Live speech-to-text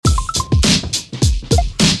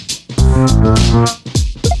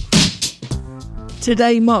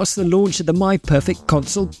Today marks the launch of the My Perfect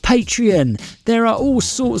Console Patreon. There are all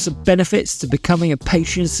sorts of benefits to becoming a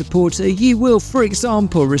Patreon supporter. You will, for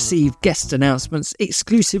example, receive guest announcements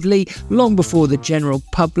exclusively long before the general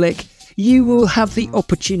public. You will have the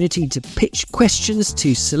opportunity to pitch questions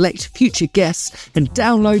to select future guests and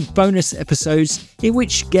download bonus episodes in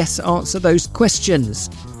which guests answer those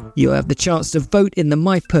questions. You'll have the chance to vote in the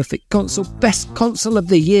My Perfect Console Best Console of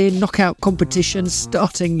the Year knockout competition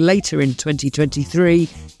starting later in 2023,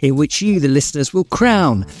 in which you, the listeners, will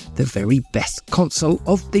crown the very best console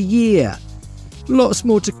of the year. Lots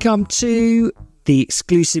more to come too. The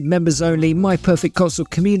exclusive members-only My Perfect Console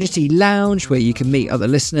Community Lounge, where you can meet other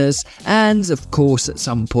listeners, and, of course, at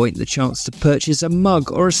some point, the chance to purchase a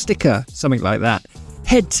mug or a sticker, something like that.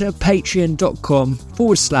 Head to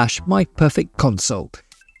patreon.com/myperfectconsole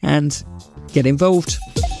and get involved.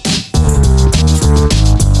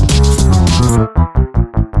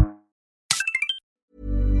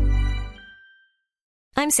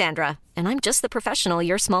 I'm Sandra, and I'm just the professional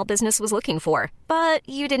your small business was looking for. But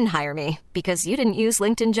you didn't hire me because you didn't use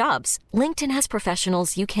LinkedIn Jobs. LinkedIn has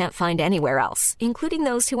professionals you can't find anywhere else, including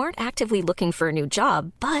those who aren't actively looking for a new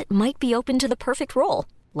job, but might be open to the perfect role,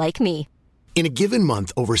 like me. In a given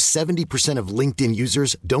month, over 70% of LinkedIn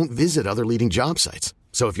users don't visit other leading job sites.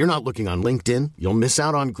 So if you're not looking on LinkedIn, you'll miss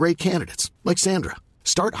out on great candidates like Sandra.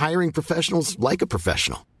 Start hiring professionals like a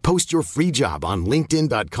professional. Post your free job on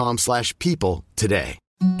linkedin.com/people today.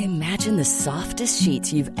 Imagine the softest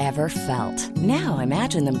sheets you've ever felt. Now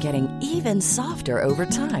imagine them getting even softer over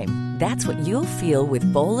time. That's what you'll feel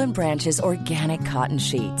with Boll & Branch's organic cotton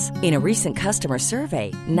sheets. In a recent customer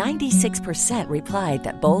survey, 96% replied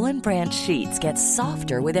that Boll & Branch sheets get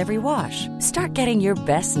softer with every wash. Start getting your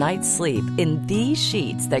best night's sleep in these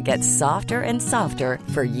sheets that get softer and softer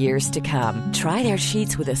for years to come. Try their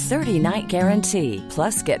sheets with a 30-night guarantee.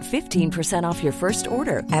 Plus, get 15% off your first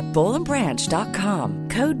order at bollandbranch.com.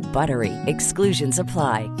 Code BUTTERY. Exclusions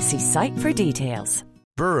apply. See site for details.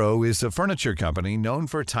 Burrow is a furniture company known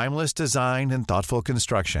for timeless design and thoughtful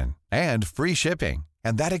construction, and free shipping,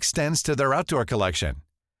 and that extends to their outdoor collection.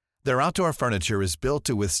 Their outdoor furniture is built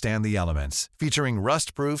to withstand the elements, featuring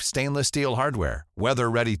rust-proof stainless steel hardware,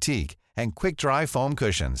 weather-ready teak, and quick-dry foam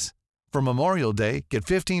cushions. For Memorial Day, get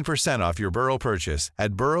 15% off your Burrow purchase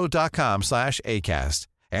at burrow.com/acast,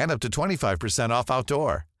 and up to 25% off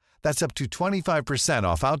outdoor. That's up to 25%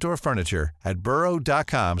 off outdoor furniture at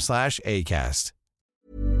burrow.com/acast.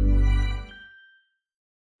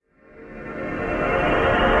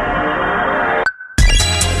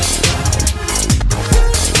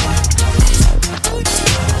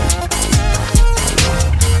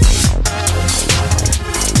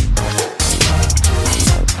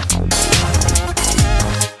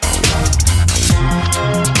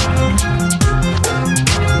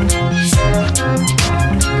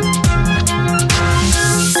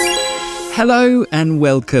 Hello and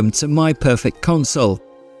welcome to My Perfect Console.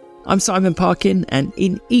 I'm Simon Parkin, and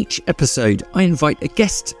in each episode I invite a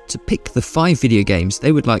guest to pick the 5 video games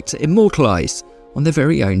they would like to immortalise on their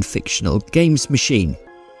very own fictional games machine.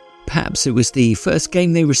 Perhaps it was the first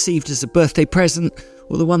game they received as a birthday present,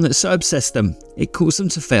 or the one that so obsessed them it caused them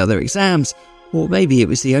to fail their exams, or maybe it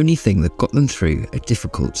was the only thing that got them through a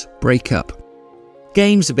difficult breakup.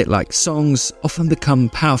 Games, a bit like songs, often become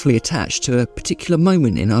powerfully attached to a particular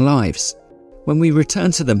moment in our lives. When we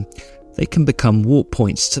return to them, they can become warp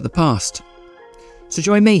points to the past. So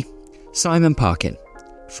join me, Simon Parkin,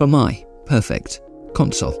 for My Perfect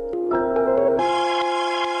Console.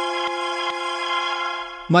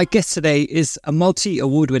 My guest today is a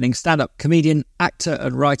multi-award-winning stand-up comedian, actor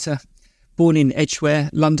and writer. Born in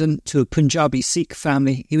Edgware, London, to a Punjabi Sikh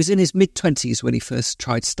family, he was in his mid-20s when he first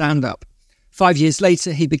tried stand-up. 5 years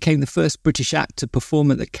later, he became the first British act to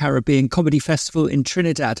perform at the Caribbean Comedy Festival in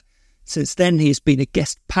Trinidad. Since then, he has been a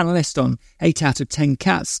guest panellist on 8 out of 10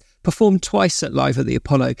 Cats, performed twice at Live at the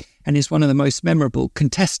Apollo, and is one of the most memorable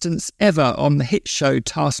contestants ever on the hit show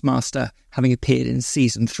Taskmaster, having appeared in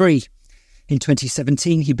Season 3. In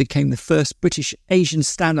 2017, he became the first British Asian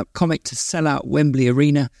stand-up comic to sell out Wembley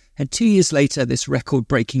Arena, and 2 years later, this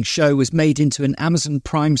record-breaking show was made into an Amazon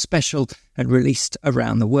Prime special and released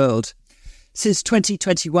around the world. Since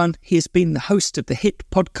 2021, he has been the host of the hit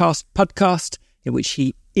podcast, in which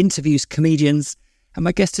he interviews comedians, and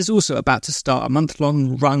my guest is also about to start a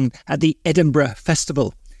month-long run at the Edinburgh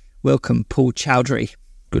Festival. Welcome, Paul Chowdhry.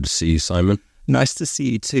 Good to see you, Simon. Nice to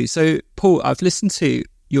see you too. So, Paul, I've listened to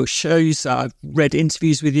your shows, I've read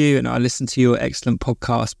interviews with you, and I listened to your excellent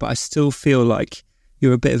podcast, but I still feel like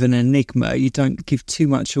you're a bit of an enigma. You don't give too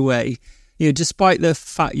much away. despite the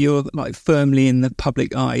fact you're like firmly in the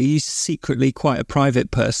public eye, are you secretly quite a private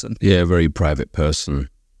person? Yeah, a very private person,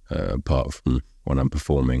 apart from when I'm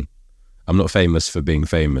performing. I'm not famous for being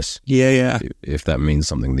famous. Yeah. If that means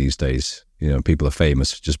something these days. People are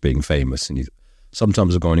famous for just being famous. And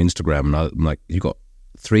sometimes I go on Instagram and I'm like, you've got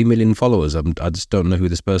 3 million followers. I just don't know who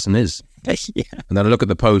this person is. Yeah. And then I look at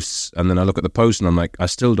the posts and I'm like, I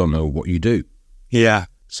still don't know what you do. Yeah.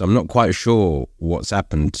 So I'm not quite sure what's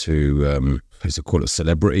happened to, is it called a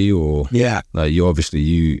celebrity or? Yeah. Like you got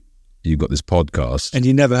this podcast. And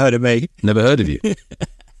you never heard of me. Never heard of you.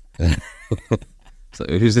 So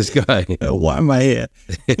who's this guy? Why am I here?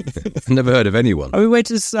 Never heard of anyone. I mean, where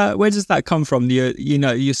does that come from?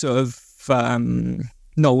 You're sort of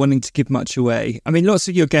not wanting to give much away. I mean, lots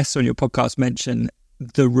of your guests on your podcast mention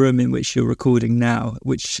the room in which you're recording now,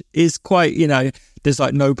 which is quite, there's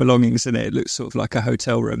like no belongings in it. It looks sort of like a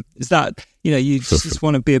hotel room. Is that, you just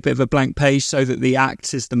want to be a bit of a blank page so that the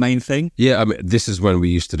act is the main thing? Yeah, I mean, this is when we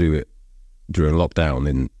used to do it during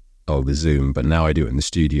lockdown over Zoom, but now I do it in the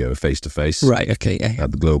studio face-to-face. Right, okay, yeah.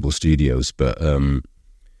 At the global studios. But,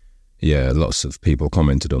 lots of people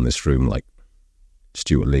commented on this room, like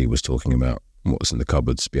Stuart Lee was talking about what's in the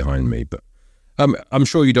cupboards behind me. But I'm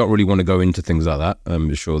sure you don't really want to go into things like that.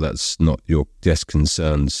 I'm sure that's not your guest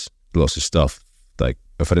concerns. Lots of stuff. Like,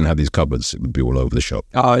 if I didn't have these cupboards, it would be all over the shop.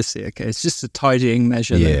 Oh, I see. Okay. It's just a tidying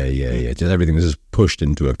measure. Yeah. Just everything is just pushed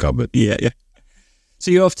into a cupboard. Yeah. So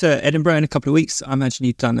you're off to Edinburgh in a couple of weeks. I imagine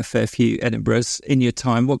you've done a fair few Edinburghs in your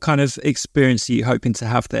time. What kind of experience are you hoping to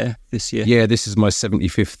have there this year? Yeah, this is my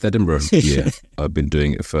 75th Edinburgh year. I've been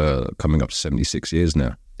doing it for coming up to 76 years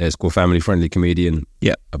now. It's called Family Friendly Comedian.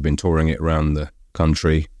 Yeah. I've been touring it around the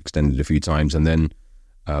country, extended a few times, and then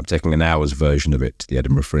taking an hour's version of it to the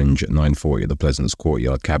Edinburgh Fringe at 9:40 at the Pleasance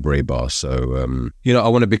Courtyard Cabaret Bar. So, I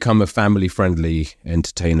want to become a family-friendly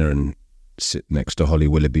entertainer and sit next to Holly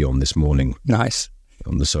Willoughby on This Morning. Nice.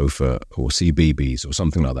 On the sofa, or see BBs or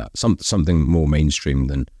something like that. Something more mainstream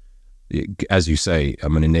than, as you say,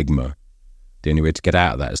 I'm an enigma. The only way to get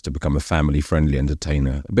out of that is to become a family-friendly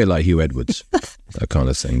entertainer, a bit like Hugh Edwards, that kind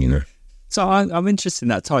of thing, So I'm interested in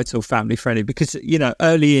that title, family-friendly, because,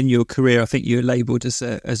 early in your career, I think you were labelled as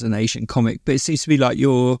an Asian comic, but it seems to be like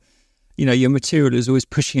your material is always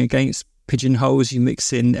pushing against pigeonholes. You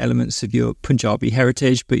mix in elements of your Punjabi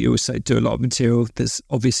heritage, but you also do a lot of material that's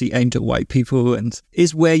obviously aimed at white people. And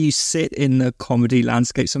is where you sit in the comedy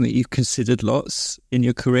landscape something you've considered lots in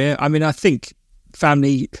your career? I mean, I think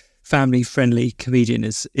family-friendly comedian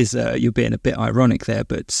is you're being a bit ironic there,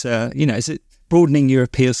 but is it broadening your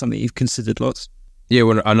appeal something you've considered lots? Yeah,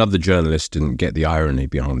 well, another journalist didn't get the irony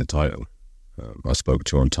behind the title. I spoke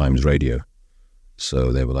to on Times Radio.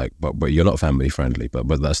 So they were like, but you're not family friendly, but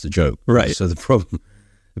that's the joke. Right. So the problem,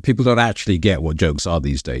 people don't actually get what jokes are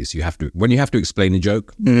these days. When you have to explain a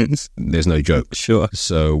joke, there's no joke. Sure.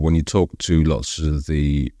 So when you talk to lots of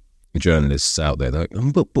the journalists out there, they're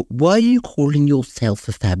like, but why are you calling yourself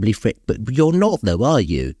a family friend? But you're not though, are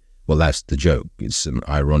you? Well, that's the joke. It's an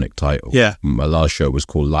ironic title. Yeah. My last show was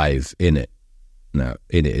called Live In It. Now,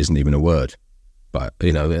 in it isn't even a word. But,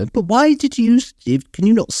 but why did you use, can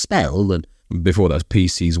you not spell? And before that's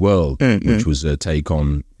PC's World, which was a take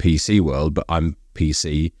on PC World, but I'm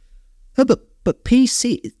PC. Oh, but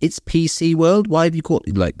PC, it's PC World? Why have you called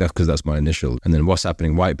it like that? Because that's my initial. And then What's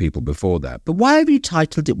Happening White People before that. But why have you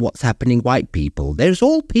titled it What's Happening White People? There's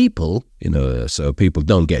all people. So people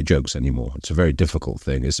don't get jokes anymore. It's a very difficult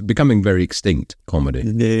thing. It's becoming very extinct, comedy.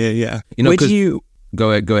 Yeah. Where do you...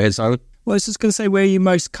 Go ahead, Simon. Well, I was just going to say, where are you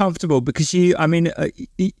most comfortable? Because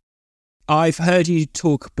I've heard you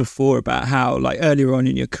talk before about how, like, earlier on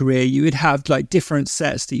in your career, you would have like different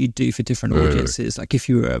sets that you'd do for different audiences. Like if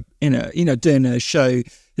you were doing a show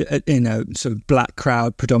in a sort of black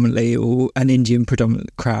crowd predominantly, or an Indian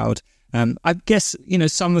predominant crowd. I guess,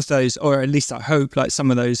 some of those, or at least I hope, like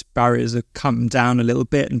some of those barriers have come down a little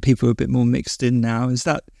bit and people are a bit more mixed in now. Is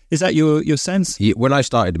that your sense? Yeah, when I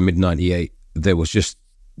started in mid-98, there was just,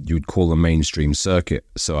 you would call the mainstream circuit.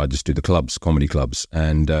 So I just do the clubs, comedy clubs.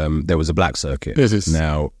 And there was a black circuit.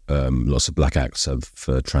 Now, lots of black acts have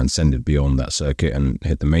transcended beyond that circuit and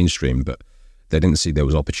hit the mainstream, but they didn't see there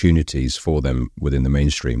was opportunities for them within the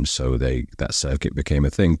mainstream. So that circuit became a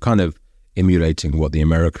thing, kind of emulating what the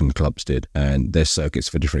American clubs did. And there's circuits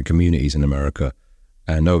for different communities in America.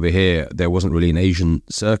 And over here, there wasn't really an Asian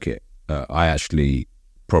circuit. I actually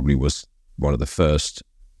probably was one of the first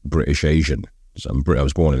British Asian. So I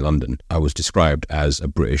was born in London. I was described as a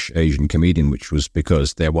British Asian comedian, which was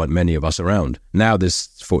because there weren't many of us around. Now there's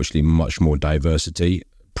fortunately much more diversity,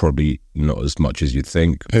 probably not as much as you'd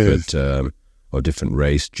think, but of different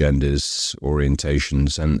race, genders,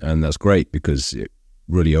 orientations, and that's great because it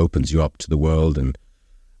really opens you up to the world. And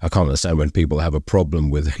I can't understand when people have a problem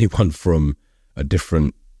with anyone from a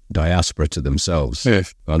different diaspora to themselves.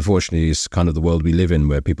 Yes. Unfortunately, it's kind of the world we live in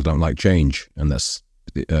where people don't like change, and that's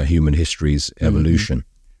human history's evolution.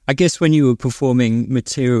 I guess when you were performing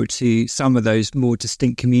material to some of those more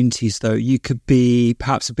distinct communities, though, you could be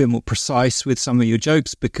perhaps a bit more precise with some of your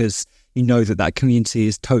jokes because you know that community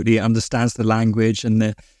is totally understands the language and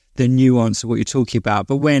the nuance of what you're talking about.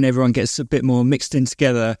 But when everyone gets a bit more mixed in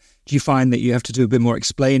together, do you find that you have to do a bit more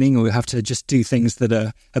explaining, or you have to just do things that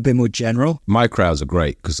are a bit more general? My crowds are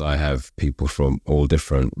great because I have people from all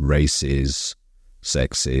different races,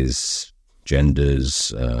 sexes,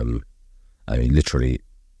 genders, literally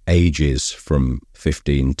ages from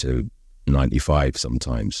 15 to 95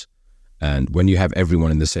 sometimes. And when you have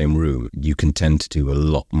everyone in the same room, you can tend to do a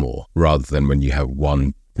lot more rather than when you have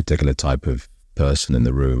one particular type of person in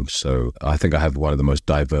the room. So I think I have one of the most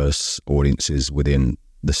diverse audiences within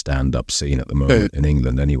the stand-up scene at the moment in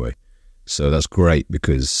England anyway. So that's great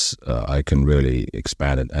because I can really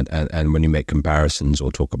expand it. And when you make comparisons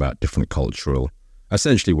or talk about different cultural,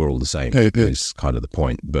 essentially we're all the same is kind of the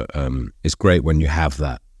point. But it's great when you have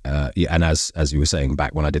that. And as you were saying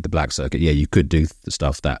back when I did the Black Circuit, you could do the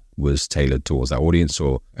stuff that was tailored towards that audience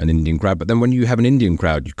or an Indian crowd. But then when you have an Indian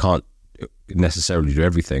crowd, you can't necessarily do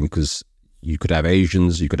everything because you could have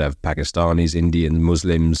Asians, you could have Pakistanis, Indian,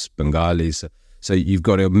 Muslims, Bengalis. So you've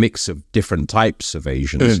got a mix of different types of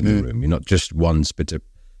Asians in the room. You're not just one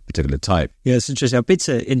particular type. Yeah, it's interesting. I've been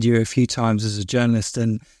to India a few times as a journalist,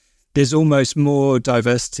 and there's almost more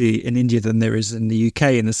diversity in India than there is in the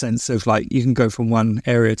UK, in the sense of like you can go from one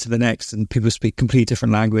area to the next and people speak completely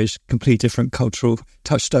different language, completely different cultural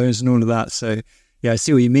touchstones and all of that. So yeah, I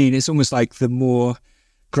see what you mean. It's almost like the more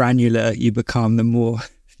granular you become, the more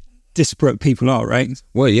disparate people are, right?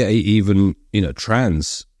 Well, yeah, even,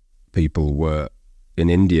 trans people were in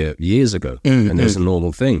India years ago and there's a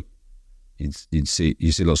normal thing. You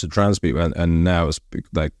see lots of trans people, and now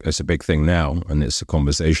it's a big thing now, and it's a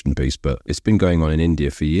conversation piece. But it's been going on in India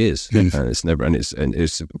for years, and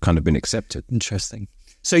it's kind of been accepted. Interesting.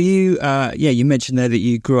 So you mentioned there that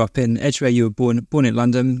you grew up in Edgware. You were born in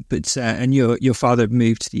London, but and your father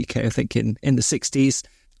moved to the UK, I think, in the 60s.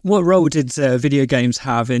 What role did video games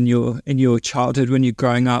have in your childhood when you were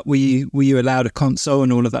growing up? Were you allowed a console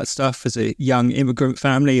and all of that stuff as a young immigrant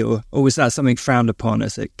family, or was that something frowned upon,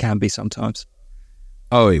 as it can be sometimes?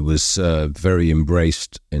 Oh, it was very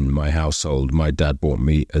embraced in my household. My dad bought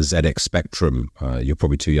me a ZX Spectrum. You're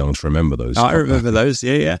probably too young to remember those. I remember those,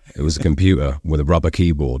 yeah. It was a computer with a rubber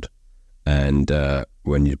keyboard, and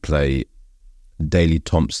when you play Daley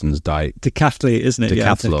Thompson's Decathlon, isn't it?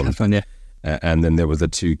 Decathlon, yeah. And then there were the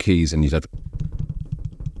two keys, and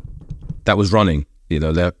that was running,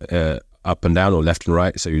 up and down or left and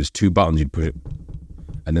right. So it was two buttons, you'd put it,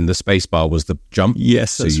 and then the space bar was the jump.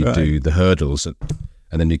 Yes, so that's you right. do the hurdles,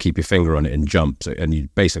 and then you keep your finger on it and jump. So, and you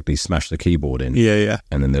basically smash the keyboard in. Yeah.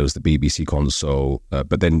 And then there was the BBC console,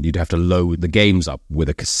 but then you'd have to load the games up with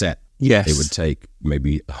a cassette. Yes. It would take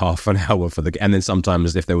maybe half an hour and then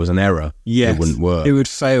sometimes if there was an error, it wouldn't work. It would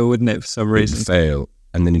fail, wouldn't it, for some reason? It would fail.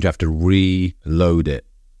 And then you'd have to reload it.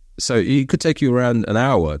 So it could take you around an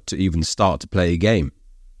hour to even start to play a game.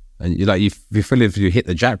 And you feel if you hit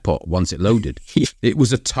the jackpot once it loaded. It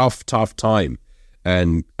was a tough time.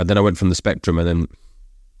 And then I went from the Spectrum, and then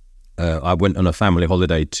I went on a family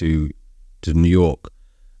holiday to New York,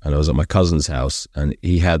 and I was at my cousin's house, and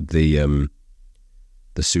he had the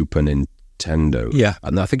Super Nintendo. Yeah.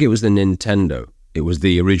 And I think it was the Nintendo. It was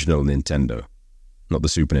the original Nintendo, not the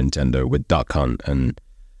Super Nintendo with Duck Hunt and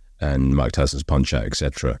Mike Tyson's Punch-Out,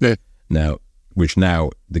 etc. Yeah. Now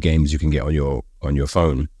the games you can get on your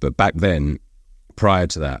phone, but back then, prior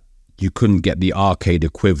to that, you couldn't get the arcade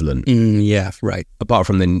equivalent. Yeah, right. Apart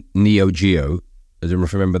from the Neo Geo, I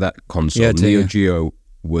don't remember that console. Yeah, Neo Geo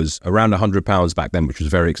was around £100 back then, which was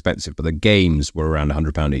very expensive, but the games were around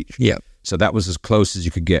 £100 each. Yeah. So that was as close as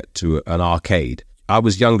you could get to an arcade. I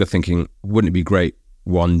was younger thinking, wouldn't it be great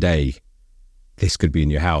one day this could be in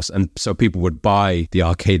your house? And so people would buy the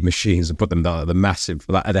arcade machines and put them down the massive,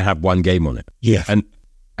 and they have one game on it. Yeah.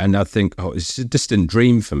 And I think, it's a distant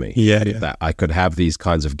dream for me. Yeah. That I could have these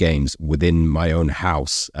kinds of games within my own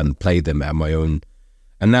house and play them at my own.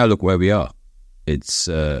 And now look where we are.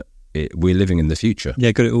 We're living in the future.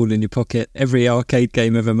 Yeah, got it all in your pocket. Every arcade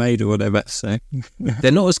game ever made or whatever. So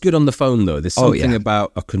they're not as good on the phone though. There's something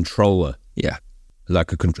about a controller. Yeah.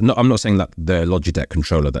 Like I'm not saying like the Logitech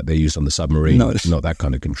controller that they use on the submarine. No. Not that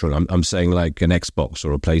kind of controller. I'm saying like an Xbox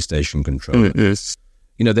or a PlayStation controller. Yes.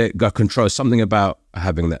 They got control. Something about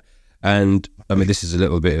having that. And I mean, this is a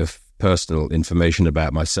little bit of personal information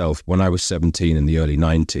about myself. When I was 17 in the early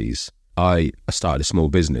 90s, I started a small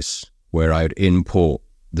business where I would import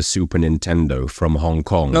the Super Nintendo from Hong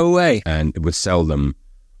Kong. No way. And it would sell them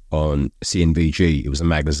on CNVG. It was a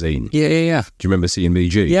magazine. Yeah. Do you remember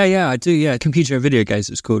CNVG? Yeah, I do, yeah. Computer and Video Games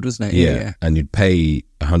it was called, wasn't it? Yeah. And you'd pay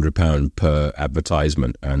 £100 per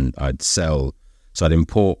advertisement and I'd sell. So I'd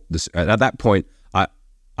import this. At that point,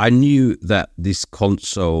 I knew that this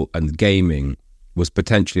console and gaming was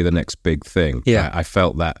potentially the next big thing. Yeah. I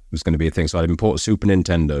felt that was going to be a thing. So I'd import Super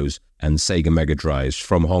Nintendos and Sega Mega Drives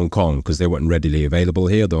from Hong Kong because they weren't readily available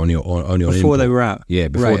here. They're only on Before import. they were out? Yeah,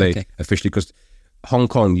 before they officially, because Hong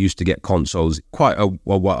Kong used to get consoles quite a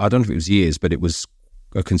well, I don't know if it was years, but it was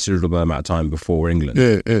a considerable amount of time before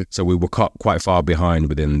England. So we were quite far behind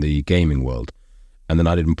within the gaming world. And then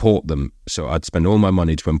I'd import them. So I'd spend all my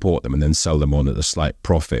money to import them and then sell them on at a slight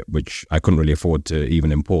profit, which I couldn't really afford to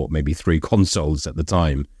even import maybe 3 consoles at the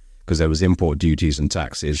time because there was import duties and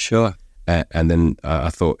taxes. Sure. And then I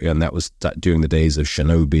thought, and that was during the days of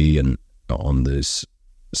Shinobi and on this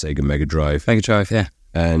Sega Mega Drive. Mega Drive, yeah.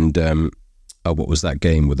 And what was that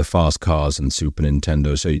game with the fast cars and Super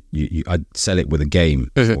Nintendo? So I'd sell it with a game,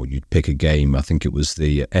 or you'd pick a game. I think it was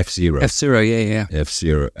the F-Zero. F-Zero, yeah.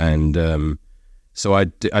 F-Zero. And so I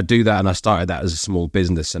do that, and I started that as a small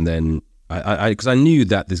business. And then because I knew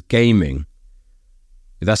that this gaming,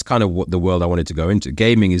 that's kind of what the world I wanted to go into.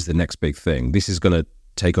 Gaming is the next big thing. This is going to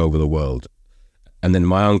take over the world. And then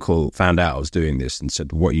my uncle found out I was doing this and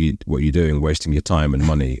said, what are you doing, wasting your time and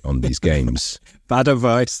money on these games? Bad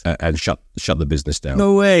advice. And shut the business down.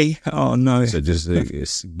 No way. Oh, no. So just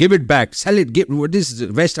give it back, sell it, this is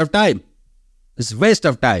a waste of time. It's a waste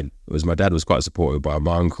of time. My dad was quite supportive, but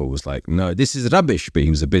my uncle was like, no, this is rubbish. But he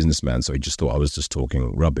was a businessman, so he just thought I was just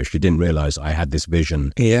talking rubbish. He didn't realise I had this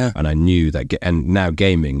vision. Yeah. And I knew that, and now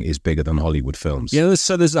gaming is bigger than Hollywood films. Yeah,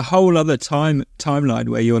 so there's a whole other timeline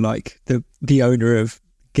where you're like the owner of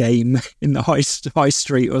game in the high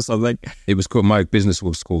street or something. It was called, my business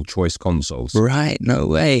was called Choice Consoles. Right, no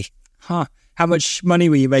way. Huh. How much money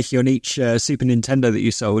were you making on each Super Nintendo that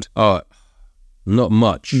you sold? Oh, not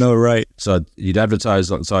much. No, right. So you'd advertise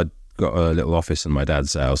on, so I'd got a little office in my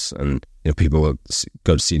dad's house, and people would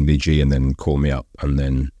go to CNVG and then call me up, and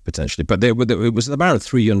then potentially, but it was about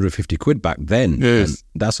 350 quid back then. Yes. And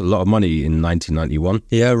that's a lot of money in 1991.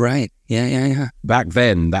 Yeah, right. Yeah. Back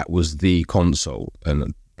then, that was the console,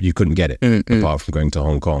 and you couldn't get it apart from going to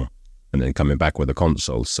Hong Kong and then coming back with a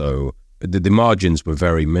console. So the margins were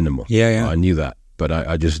very minimal. Yeah. I knew that, but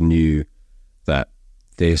I just knew that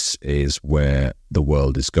this is where the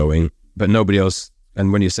world is going, but nobody else.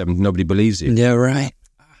 And when you're 7, nobody believes you. Yeah, right.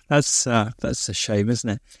 That's a shame, isn't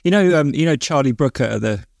it? You know Charlie Brooker,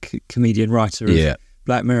 the comedian writer of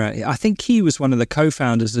Black Mirror. I think he was one of the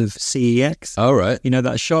co-founders of CEX. Oh, right. You know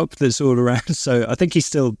that shop that's all around. So I think he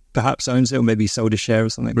still perhaps owns it, or maybe sold a share or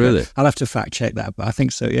something. Really? But I'll have to fact check that, but I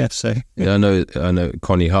think so. Yeah. So yeah, I know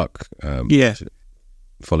Connie Huck. Yeah.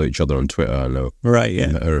 Follow each other on Twitter. I know. Right,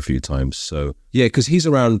 yeah. Met her a few times. So, yeah, because he's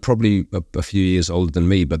around probably a few years older than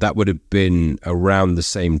me, but that would have been around the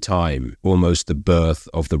same time, almost the birth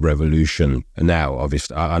of the revolution. And now,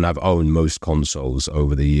 obviously, and I've owned most consoles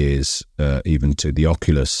over the years, even to the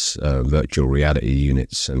Oculus virtual reality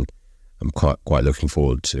units, and I'm quite looking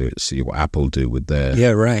forward to see what Apple do with their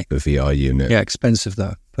the VR unit. Yeah, expensive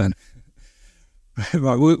though, but...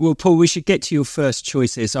 Right, well, Paul, we should get to your first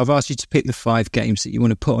choices. I've asked you to pick the 5 games that you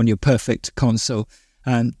want to put on your perfect console.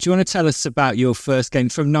 Do you want to tell us about your first game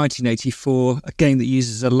from 1984, a game that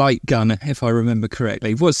uses a light gun, if I remember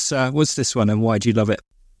correctly? What's this one, and why do you love it?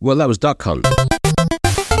 Well, that was Duck Hunt.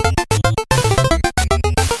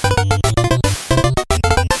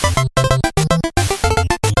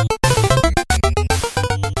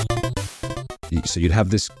 So you'd have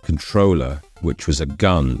this controller, which was a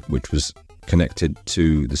gun, which was connected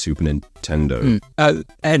to the Super Nintendo.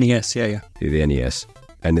 NES, yeah. The NES.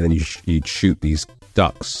 And then you'd shoot these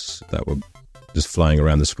ducks that were just flying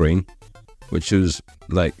around the screen, which was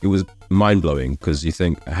like, it was mind-blowing because you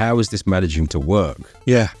think, how is this managing to work?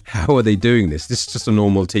 Yeah. How are they doing this? This is just a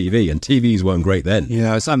normal TV, and TVs weren't great then.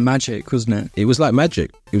 Yeah, it's like magic, wasn't it? It was like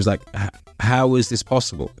magic. It was like, how is this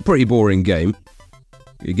possible? Pretty boring game.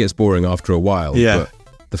 It gets boring after a while. Yeah.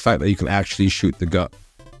 But the fact that you can actually shoot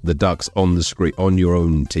the ducks on the screen, on your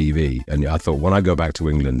own TV. And I thought, when I go back to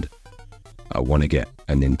England, I want to get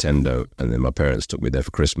a Nintendo. And then my parents took me there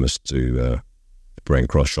for Christmas to Brain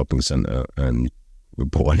Cross Shopping Centre, and we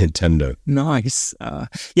bought a Nintendo. Nice.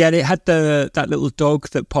 Yeah, and it had that little dog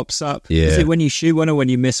that pops up. Yeah. Is it when you shoot one or when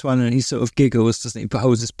you miss one and he sort of giggles, doesn't he? But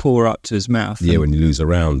holds his paw up to his mouth. Yeah, when you lose a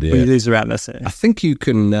round, yeah. When you lose a round, that's it. I think you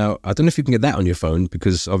can now, I don't know if you can get that on your phone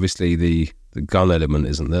because obviously the gun element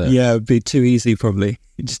isn't there. Yeah, it'd be too easy probably.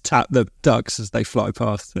 You just tap the ducks as they fly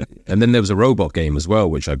past. And then there was a robot game as well,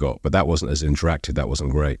 which I got, but that wasn't as interactive. That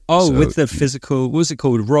wasn't great. Oh, So, with the physical, what was it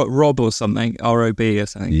called? Rob or something? R-O-B or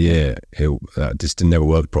something? Yeah, that just never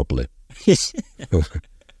worked properly. Just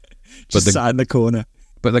sat in the corner.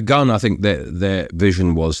 But the gun, I think their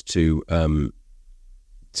vision was to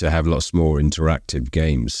have lots more interactive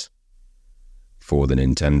games for the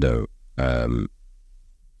Nintendo.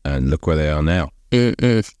 And look where they are now.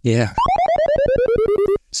 Yeah.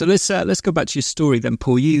 So let's go back to your story then,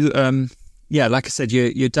 Paul. You, like I said,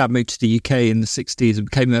 your dad moved to the UK in the 60s and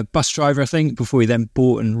became a bus driver, I think, before he then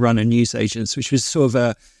bought and run a newsagents, which was sort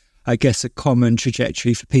of a common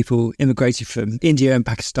trajectory for people immigrated from India and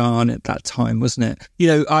Pakistan at that time, wasn't it? You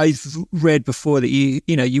know, I've read before that you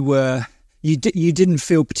didn't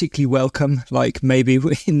feel particularly welcome, like maybe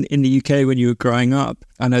in the UK when you were growing up.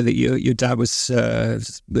 I know that your dad was a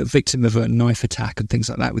victim of a knife attack and things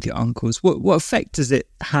like that with your uncles. What effect does it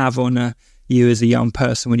have on you as a young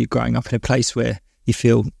person when you're growing up in a place where you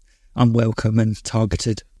feel unwelcome and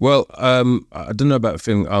targeted? Well, I don't know about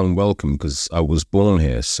feeling unwelcome because I was born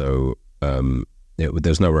here, so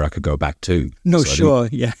there's nowhere I could go back to. No, so sure,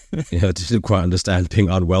 yeah. I didn't quite understand being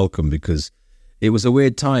unwelcome because it was a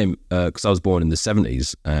weird time because I was born in the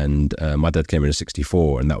 70s and my dad came in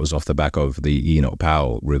 1964, and that was off the back of the Enoch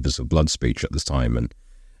Powell Rivers of Blood speech at this time.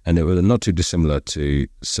 And it was not too dissimilar to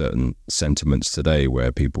certain sentiments today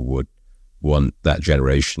where people would want that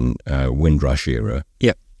generation Windrush era.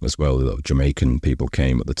 Yeah. As well. A lot of Jamaican people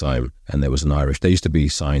came at the time, and there was an Irish. There used to be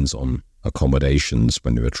signs on accommodations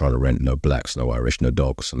when they were trying to rent no blacks, no Irish, no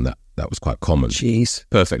dogs, and that was quite common. Jeez.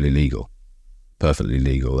 Perfectly legal.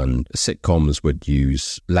 And sitcoms would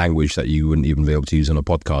use language that you wouldn't even be able to use on a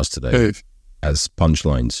podcast today as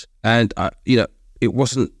punchlines. And it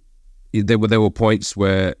wasn't. There were points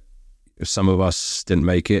where some of us didn't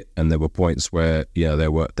make it, and there were points where there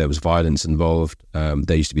was violence involved.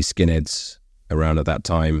 There used to be skinheads around at that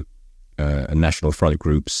time, and National Front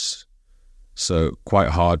groups. So quite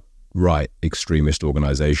hard right extremist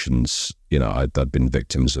organizations. I'd been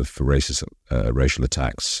victims of racist racial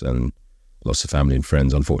attacks and lots of family and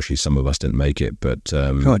friends. Unfortunately, some of us didn't make it, but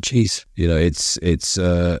oh, jeez.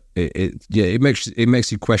 It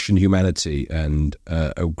makes you question humanity. And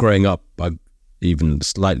growing up, even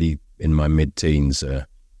slightly in my mid-teens,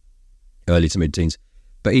 early to mid-teens.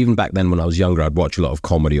 But even back then when I was younger, I'd watch a lot of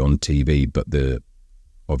comedy on TV, but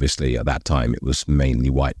obviously at that time it was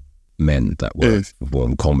mainly white men that were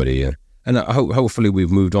performing comedy. And hopefully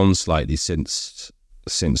we've moved on slightly since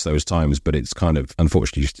those times, but it's kind of,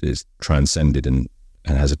 unfortunately, it's transcended and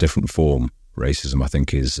has a different form. Racism, I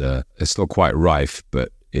think, is still quite rife,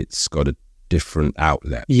 but it's got a different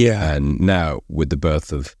outlet. Yeah. And now with the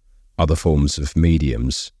birth of other forms of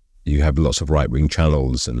mediums, you have lots of right-wing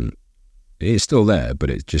channels, and it's still there, but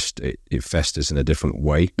it festers in a different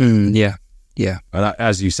way. Yeah. And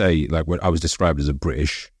as you say, like when I was described as a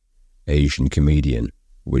British Asian comedian,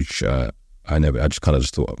 which I just kind of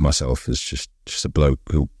thought of myself as just a bloke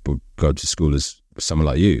who would go to school as someone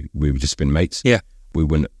like you. We've just been mates. Yeah. I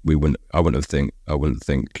wouldn't think,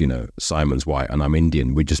 Simon's white and I'm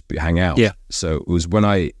Indian. We'd just hang out. Yeah. So it was when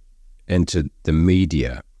I entered the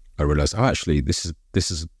media, I realized, actually, this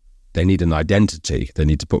is, they need an identity. They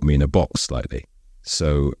need to put me in a box slightly.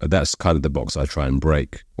 So that's kind of the box I try and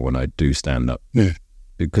break when I do stand up. Yeah.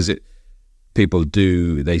 Because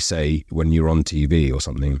they say when you're on TV or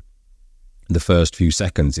something, the first few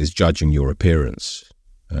seconds is judging your appearance.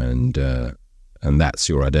 And that's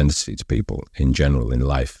your identity to people in general in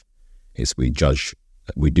life. We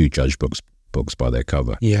do judge books by their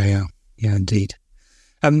cover. Yeah, indeed.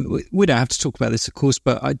 We don't have to talk about this, of course,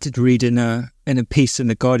 but I did read in a piece in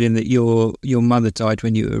The Guardian that your mother died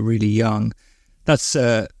when you were really young. That's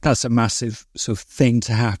a massive sort of thing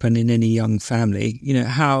to happen in any young family.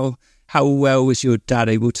 How well was your dad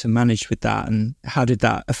able to manage with that, and how did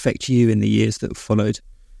that affect you in the years that followed?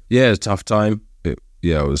 Yeah, it was a tough time. I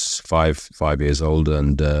was five years old,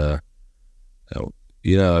 and I've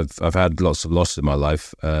had lots of loss in my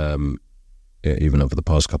life, even over the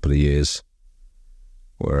past couple of years,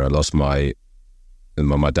 where I lost my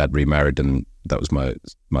dad remarried, and that was my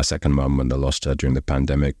second mum, and I lost her during the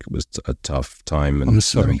pandemic. It was a tough time, and I'm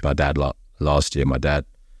sorry. My dad last year. My dad,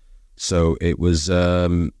 so it was.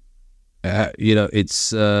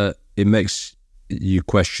 It makes you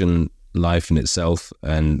question life in itself,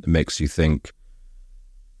 and makes you think,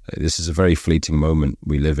 This is a very fleeting moment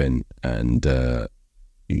we live in, and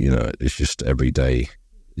it's just every day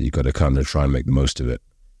you got to kind of try and make the most of it.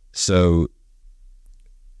 So,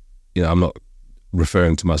 I'm not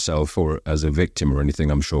referring to myself or as a victim or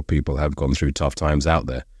anything. I'm sure people have gone through tough times out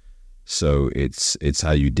there. So it's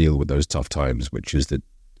how you deal with those tough times, which is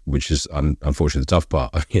unfortunately the tough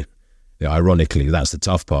part. Ironically, that's the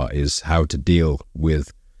tough part, is how to deal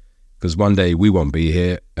with, because one day we won't be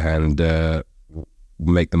here, and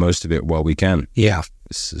make the most of it while we can. Yeah.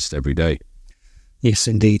 It's just every day. Yes,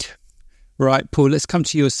 indeed. Right, Paul, let's come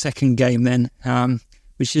to your second game then,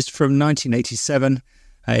 which is from 1987,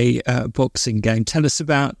 a boxing game. Tell us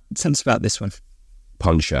about this one.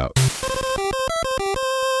 Punch-Out.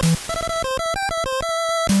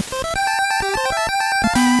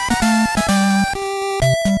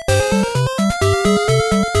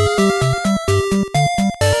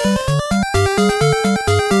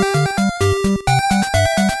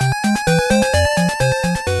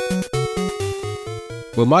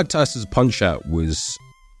 Well, Mike Tyson's Punch-Out was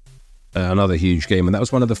another huge game, and that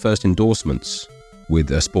was one of the first endorsements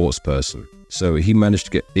with a sports person. So he managed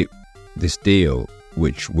to get this deal,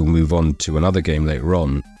 which we'll move on to another game later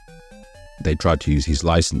on. They tried to use his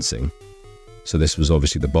licensing. So this was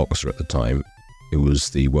obviously the boxer at the time. It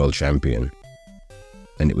was the world champion.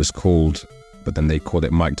 And it was called, but then they called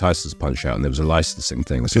it Mike Tyson's Punch-Out, and there was a licensing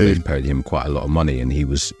thing. So they paid him quite a lot of money, and he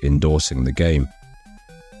was endorsing the game.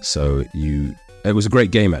 So it was a great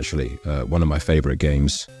game, actually. One of my favourite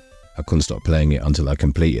games. I couldn't stop playing it until I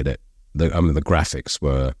completed it. The graphics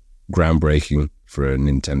were groundbreaking for a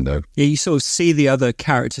Nintendo. Yeah, you sort of see the other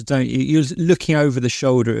character, don't you? You're looking over the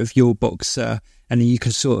shoulder of your boxer, and you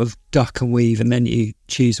can sort of duck and weave, and then you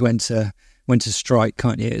choose when to strike,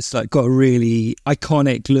 can't you? It's like got a really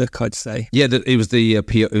iconic look, I'd say. Yeah, it was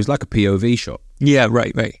it was like a POV shot. Yeah,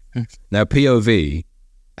 right. Now, POV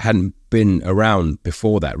hadn't been around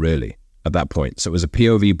before that, really, at that point. So it was a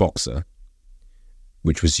POV boxer,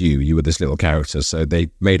 which was you were this little character. So they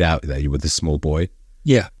made out that you were this small boy.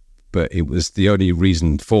 Yeah. But it was, the only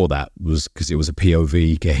reason for that was because it was a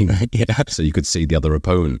POV game. Yeah. So you could see the other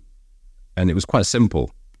opponent. And it was quite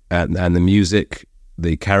simple. And the music,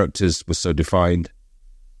 the characters were so defined.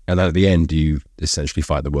 And at the end, you essentially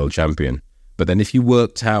fight the world champion. But then if you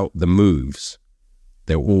worked out the moves,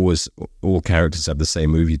 they were always, all characters have the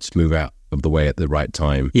same move. You just move out of the way at the right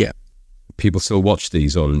time. Yeah. People still watch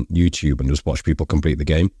these on YouTube and just watch people complete the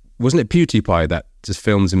game. Wasn't it PewDiePie that just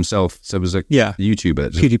films himself? So it was a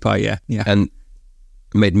YouTuber. PewDiePie, yeah. And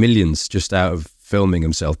made millions just out of filming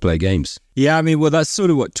himself play games. Yeah, I mean, well, that's sort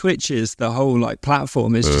of what Twitch is. The whole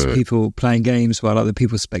platform is just people playing games while other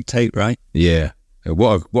people spectate, right? Yeah.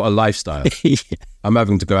 What a lifestyle. Yeah. I'm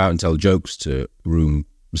having to go out and tell jokes to rooms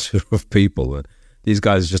of people. These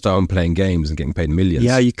guys just aren't playing games and getting paid millions.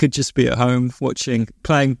 Yeah, you could just be at home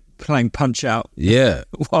playing Punch-Out. Yeah.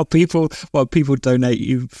 while people donate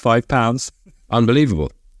you £5.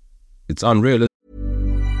 Unbelievable. It's unreal.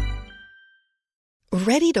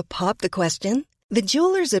 Ready to pop the question? The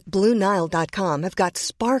jewelers at BlueNile.com have got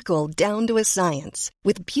sparkle down to a science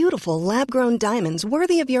with beautiful lab-grown diamonds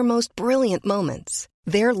worthy of your most brilliant moments.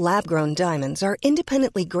 Their lab-grown diamonds are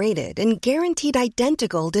independently graded and guaranteed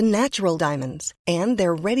identical to natural diamonds, and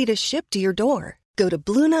they're ready to ship to your door. Go to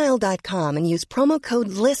BlueNile.com and use promo code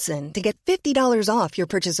LISTEN to get $50 off your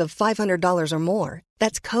purchase of $500 or more.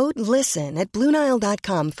 That's code LISTEN at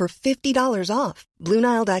BlueNile.com for $50 off.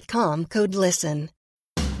 BlueNile.com, code LISTEN.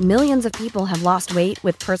 Millions of people have lost weight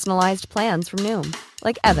with personalized plans from Noom.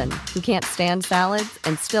 Like Evan, who can't stand salads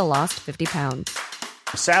and still lost 50 pounds.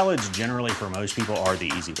 Salads generally for most people are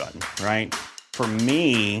the easy button, right? For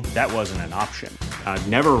me, that wasn't an option. I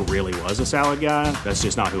never really was a salad guy. That's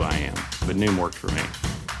just not who I am. But Noom worked for me.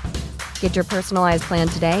 Get your personalized plan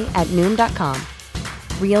today at Noom.com.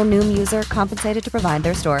 Real Noom user compensated to provide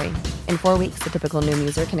their story. In 4 weeks, the typical Noom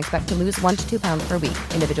user can expect to lose 1 to 2 pounds per week.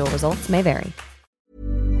 Individual results may vary.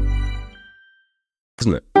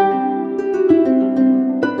 Isn't it?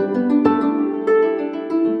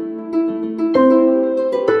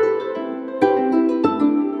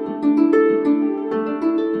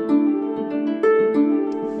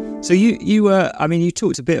 So you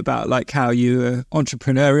talked a bit about how you were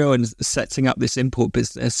entrepreneurial and setting up this import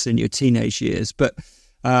business in your teenage years. But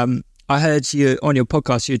I heard you on your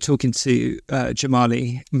podcast, you were talking to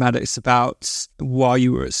Jamali Maddox about while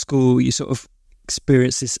you were at school, you sort of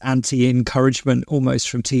experienced this anti-encouragement almost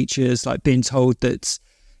from teachers, like being told that,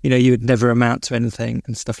 you would never amount to anything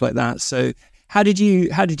and stuff like that. So how did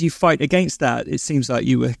you fight against that? It seems like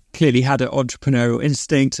you clearly had an entrepreneurial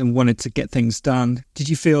instinct and wanted to get things done. Did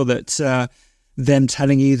you feel that them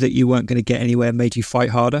telling you that you weren't going to get anywhere made you fight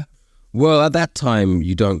harder? Well, at that time,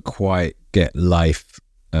 you don't quite get life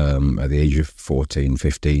at the age of 14,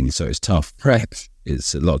 15, so it's tough. Right.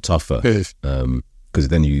 It's a lot tougher because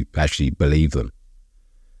then you actually believe them.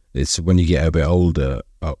 It's when you get a bit older.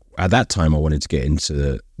 At that time, I wanted to get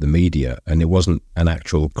into the media, and it wasn't an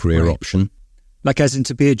actual career option. Like as in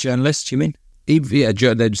to be a journalist, you mean? Yeah,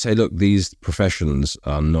 they'd say, look, these professions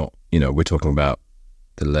are not, we're talking about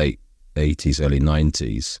the late 80s, early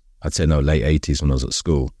 90s. I'd say, no, late 80s when I was at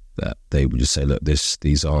school, that they would just say, look,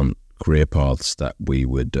 these aren't career paths that we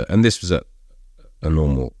would, and this was a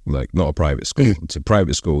normal, like not a private school. To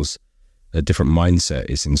private schools, a different mindset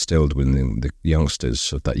is instilled within the youngsters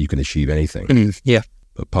so that you can achieve anything. Yeah.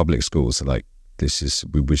 But public schools are like, we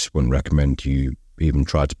just wouldn't recommend you even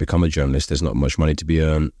try to become a journalist. There's not much money to be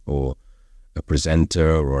earned, or a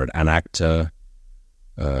presenter or an actor.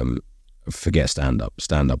 Forget stand-up.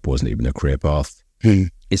 Stand-up wasn't even a career path.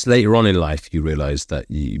 It's later on in life you realise that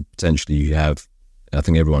you have, I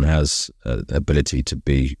think everyone has the ability to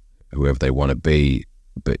be whoever they want to be,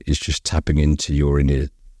 but it's just tapping into your inner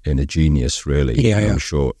genius, really. Yeah. I'm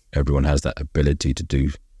sure everyone has that ability to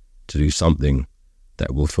do something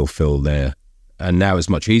that will fulfill their. And now it's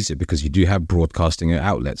much easier because you do have broadcasting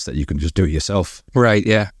outlets that you can just do it yourself. Right.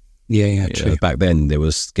 Yeah. True. Back then there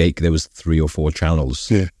was 3 or 4 channels.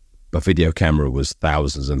 Yeah. But video camera was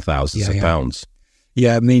thousands and thousands of pounds.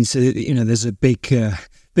 Yeah, it means there's a big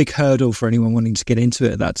hurdle for anyone wanting to get into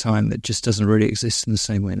it at that time that just doesn't really exist in the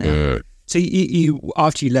same way now. So you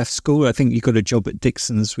after you left school, I think you got a job at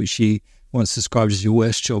Dixon's, which you once described as your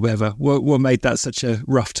worst job ever. What made that such a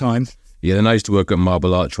rough time? Yeah, then I used to work at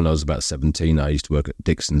Marble Arch when I was about 17. I used to work at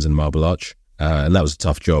Dixon's in Marble Arch, and that was a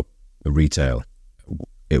tough job, retail.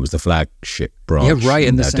 It was the flagship branch. Yeah, right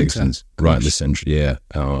in the centre. Dixon's, right in the centre, yeah.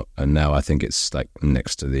 And now I think it's like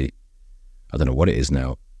next to I don't know what it is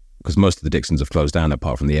now, because most of the Dixons have closed down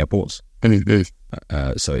apart from the airports.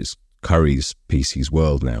 So it's Curry's PC's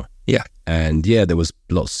World now. Yeah. And yeah, there was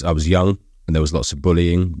lots, I was young, and there was lots of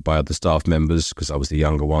bullying by other staff members because I was the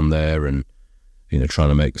younger one there, and, trying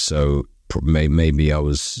to make, so maybe I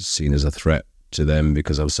was seen as a threat to them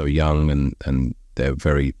because I was so young, and they're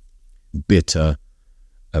very bitter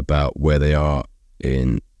about where they are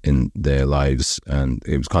in their lives, and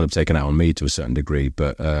it was kind of taken out on me to a certain degree.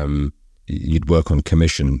 But you'd work on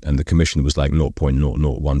commission, and the commission was like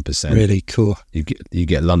 0.001%. Really cool. You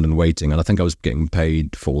get London waiting, and I think I was getting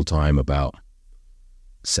paid full time about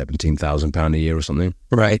 £17,000 a year or something.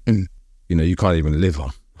 Right. You can't even live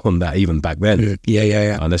on that even back then.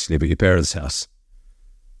 Yeah. Unless you live at your parents' house.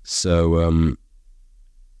 So and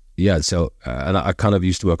I kind of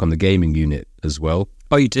used to work on the gaming unit as well.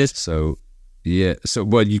 Oh, you did? So, yeah. So,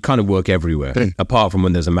 well, you kind of work everywhere, apart from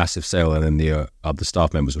when there's a massive sale and then the other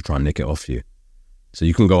staff members will try and nick it off you. So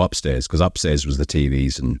you can go upstairs, because upstairs was the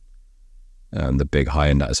TVs and the big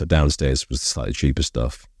high-end. So downstairs was the slightly cheaper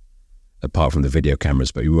stuff, apart from the video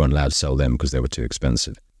cameras, but you weren't allowed to sell them because they were too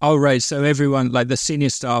expensive. Oh, right. So everyone, like the senior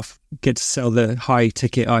staff, get to sell the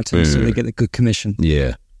high-ticket items, so they get a good commission.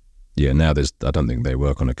 Yeah. Yeah, now I don't think they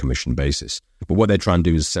work on a commission basis. But what they try and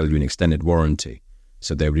do is sell you an extended warranty.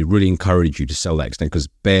 So they would really encourage you to sell that extended, because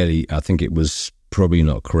I think it was probably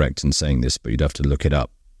not correct in saying this, but you'd have to look it up.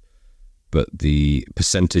 But the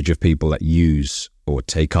percentage of people that use or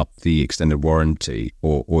take up the extended warranty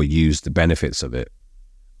or use the benefits of it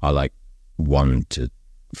are like 1 to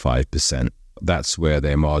 5%. That's where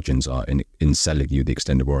their margins are in selling you the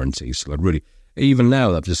extended warranty. So even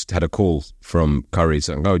now, I've just had a call from Curry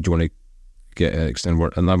saying, "Oh, do you want to get an extended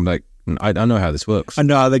warranty?" And I'm like, I know how this works. I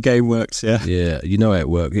know how the game works, yeah. Yeah, you know how it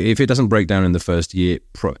works. If it doesn't break down in the first year,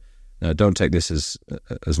 don't take this as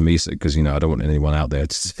me, because I don't want anyone out there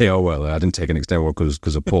to say, "Oh well, I didn't take an extended warranty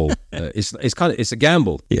because of Paul." It's a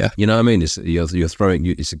gamble. Yeah, you know what I mean. You're throwing.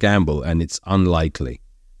 It's a gamble, and it's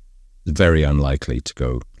very unlikely to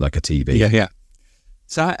go like a TV. Yeah.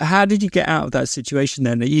 So how did you get out of that situation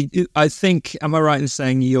then? I think, am I right in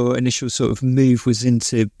saying your initial sort of move was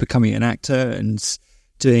into becoming an actor and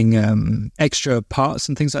doing extra parts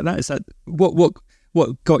and things like that? Is that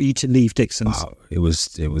what got you to leave Dixon's? Oh, it was.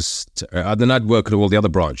 Then I'd work at all the other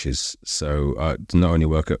branches. So I'd not only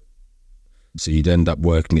work at. So you'd end up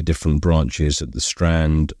working at different branches at the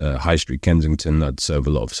Strand, High Street, Kensington. I'd serve a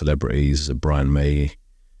lot of celebrities, Brian May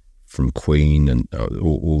from Queen, and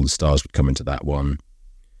all the stars would come into that one.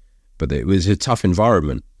 But it was a tough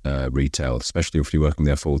environment, retail, especially if you're working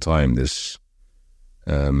there full time. There's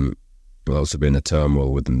will also been a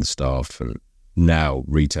turmoil within the staff, and now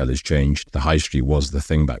retail has changed. The high street was the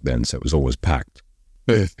thing back then, so it was always packed.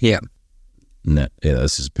 Yeah. net. Yeah,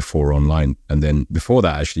 this is before online. And then before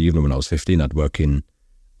that, actually, even when I was 15, I'd work on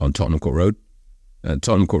Tottenham Court Road.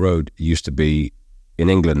 Tottenham Court Road used to be, in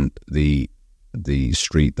England, the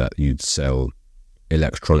street that you'd sell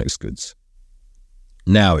electronics goods.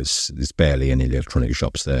 Now it's barely any electronic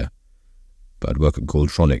shops there. But I'd work at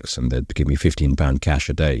Goldtronics, and they'd give me £15 cash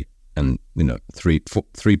a day. And,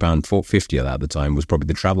 £3.50 of that at the time was probably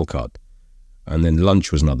the travel card. And then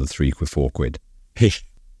lunch was another £4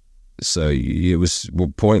 So it was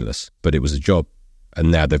pointless, but it was a job.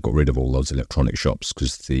 And now they've got rid of all those electronic shops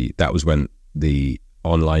because that was when the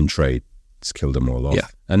online trade killed them all off. Yeah.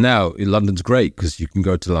 And now London's great because you can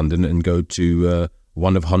go to London and go to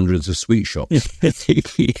one of hundreds of sweet shops.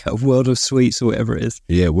 Yeah, World of Sweets or whatever it is.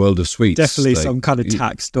 Yeah, World of Sweets. Definitely some kind of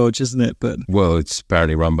tax dodge, isn't it? But well, it's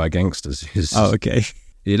apparently run by gangsters. Oh, okay.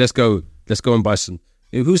 Yeah, let's go and buy some.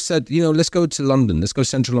 Who said, let's go to London, let's go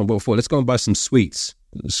central London, let's go and buy some sweets.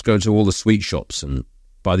 Let's go to all the sweet shops and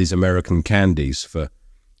buy these American candies for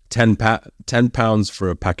 £10 for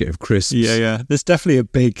a packet of crisps. Yeah. There's definitely a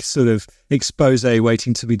big sort of expose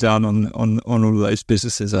waiting to be done on all of those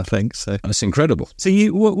businesses, I think. So that's incredible. So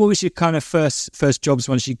what was your kind of first jobs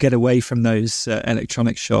once you get away from those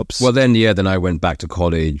electronic shops? Well, then I went back to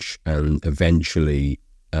college and eventually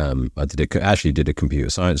I did a computer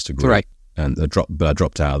science degree. Right. And I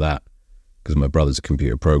dropped out of that because my brother's a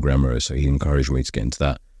computer programmer, so he encouraged me to get into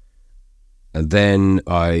that. And then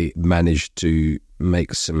I managed to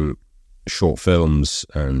make some short films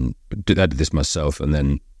and I did this myself. And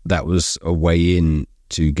then that was a way in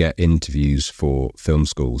to get interviews for film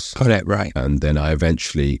schools. Got it, right. And then I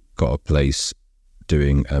eventually got a place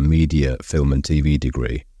doing a media, film and TV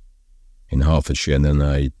degree in Hertfordshire. And then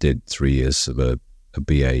I did 3 years of a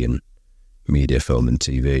BA in media, film and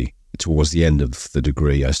TV. Towards the end of the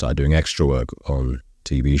degree, I started doing extra work on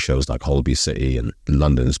TV shows like Holby City and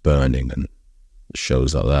London's Burning and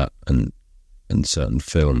shows like that and certain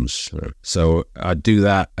films. So I'd do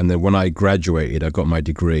that. And then when I graduated, I got my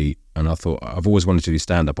degree and I thought, I've always wanted to do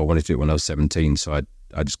stand-up. I wanted to do it when I was 17. So I'd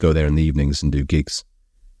just go there in the evenings and do gigs.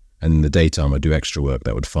 And in the daytime, I'd do extra work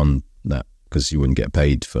that would fund that because you wouldn't get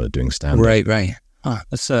paid for doing stand-up. Right.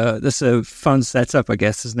 That's a fun setup, I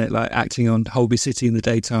guess, isn't it? Like acting on Holby City in the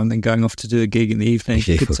daytime, then going off to do a gig in the evening.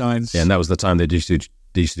 Yeah. Good times. Yeah, and that was the time they used to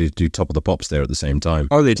do Top of the Pops there at the same time.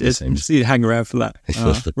 Oh, they did. So you'd hang around for that.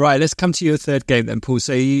 Right, let's come to your third game then, Paul.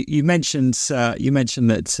 So you mentioned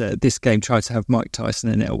that this game tried to have Mike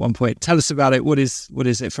Tyson in it at one point. Tell us about it. What is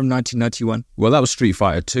it from 1991? Well, that was Street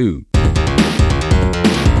Fighter 2.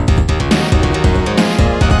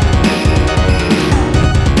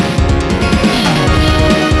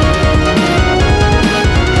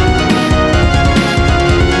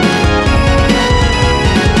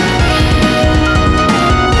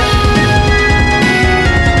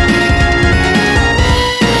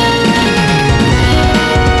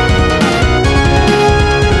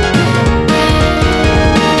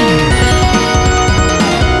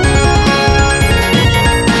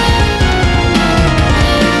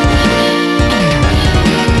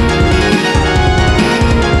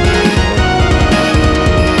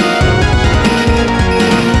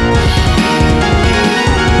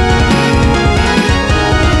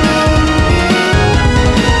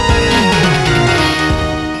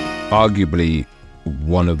 Arguably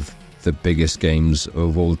one of the biggest games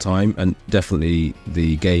of all time, and definitely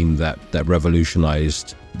the game that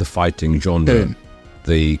revolutionized the fighting genre.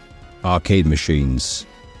 The arcade machines,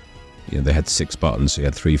 they had 6 buttons, so you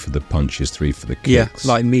had 3 for the punches, 3 for the kicks. Yeah,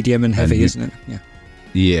 like medium and heavy, isn't it?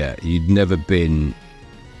 Yeah, you'd never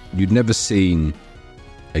seen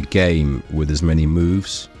a game with as many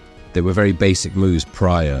moves. They were very basic moves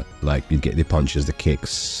prior, like you'd get the punches, the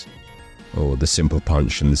kicks, or the simple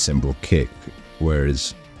punch and the simple kick,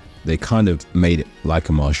 whereas they kind of made it like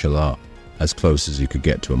a martial art, as close as you could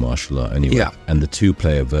get to a martial art anyway. Yeah. And the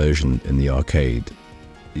 2-player version in the arcade,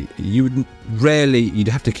 you'd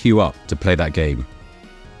have to queue up to play that game.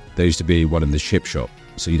 There used to be one in the chip shop,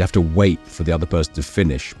 so you'd have to wait for the other person to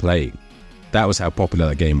finish playing. That was how popular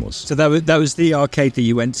that game was. So that was the arcade that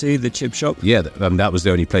you went to, the chip shop? Yeah, that was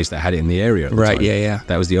the only place that had it in the area at the time. Yeah.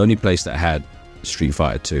 That was the only place that had Street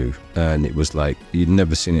Fighter 2, and it was like you'd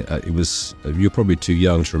never seen it. You're probably too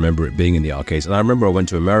young to remember it being in the arcades. And I remember I went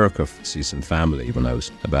to America to see some family when I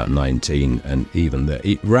was about 19, and even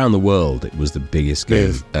around the world it was the biggest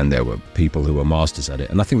game, and there were people who were masters at it.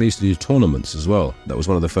 And I think they used to do tournaments as well. That was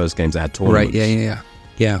one of the first games that had tournaments. Right,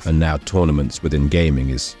 yeah. And now tournaments within gaming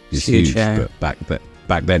is huge. Yeah. But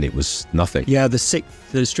back then it was nothing. Yeah, the Street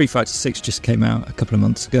Fighter 6 just came out a couple of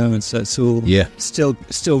months ago, and so it's all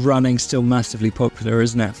still running, still massively popular,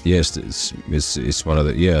 isn't it? Yes, it's one of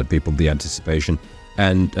the anticipation.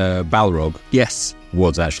 And Balrog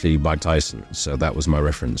was actually Mike Tyson, so that was my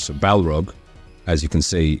reference. So Balrog, as you can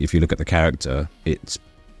see, if you look at the character,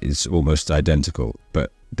 it's almost identical,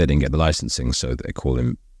 but they didn't get the licensing, so they call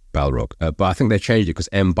him Balrog. But I think they changed it because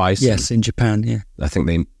M. Bison. Yes, in Japan, yeah. I think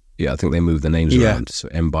they moved the names around. So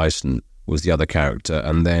M. Bison was the other character,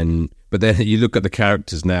 but then you look at the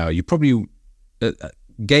characters now. You probably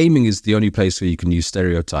gaming is the only place where you can use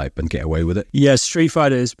stereotype and get away with it. Yeah, Street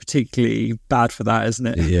Fighter is particularly bad for that, isn't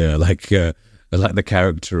it? Yeah, like the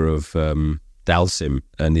character of Dalsim,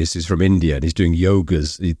 and he's from India, and he's doing yoga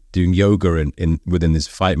within his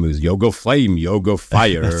fight moves. Yoga flame, yoga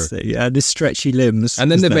fire. That's it, yeah, the stretchy limbs.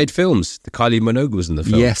 And then they made films. The Kylie Minogue was in the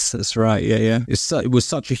film. Yes, that's right. Yeah. It was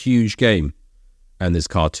such a huge game, and there's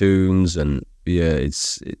cartoons, and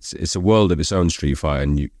it's a world of its own. Street Fighter,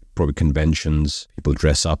 and probably conventions. People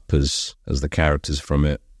dress up as the characters from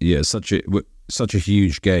it. Yeah, such a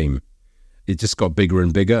huge game. It just got bigger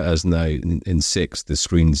and bigger as now in 6 the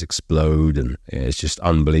screens explode, and it's just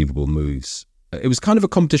unbelievable moves. It was kind of a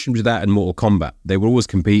competition with that and Mortal Kombat. They were always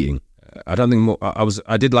competing. I don't think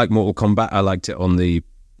I did like Mortal Kombat. I liked it on the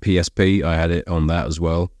PSP. I had it on that as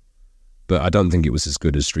well, but I don't think it was as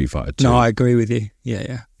good as Street Fighter 2. No, I agree with you.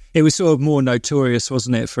 Yeah. It was sort of more notorious,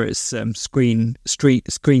 wasn't it, for its screen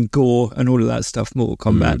gore and all of that stuff. Mortal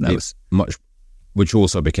Kombat. That was much. Which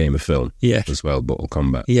also became a film, as well, Mortal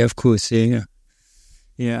Kombat. Yeah, of course,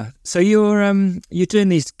 yeah. So you're doing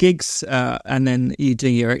these gigs, and then you're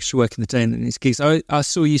doing your extra work in the day, and then these gigs. I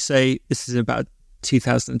saw you say this is about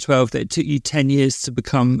 2012 that it took you 10 years to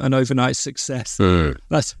become an overnight success.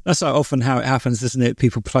 That's like often how it happens, isn't it?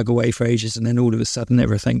 People plug away for ages, and then all of a sudden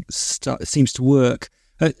everything seems to work.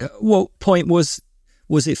 What point was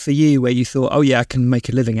it for you where you thought, oh yeah, I can make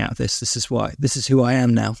a living out of this? This is who I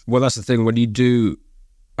am now. Well, that's the thing. When you do,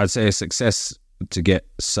 I'd say a success to get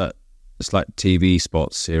it's like TV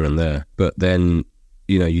spots here and there. But then,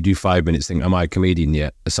 you do 5 minutes, think, am I a comedian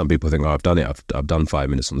yet? Some people think, oh, I've done it. I've done 5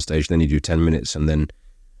 minutes on stage. Then you do 10 minutes, and then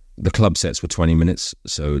the club sets were 20 minutes.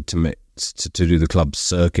 So to do the club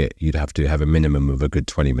circuit, you'd have to have a minimum of a good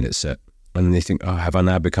 20-minute set. And then you think, oh, have I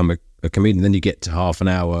now become a comedian? Then you get to half an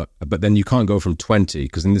hour, but then you can't go from 20,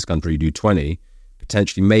 because in this country you do 20,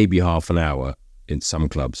 potentially maybe half an hour in some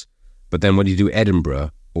clubs. But then when you do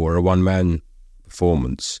Edinburgh or a one-man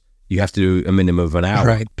performance, you have to do a minimum of an hour.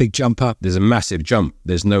 Right, big jump up. There's a massive jump.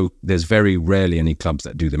 There's very rarely any clubs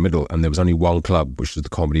that do the middle, and there was only one club, which was the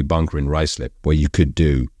Comedy Bunker in Ruislip, where you could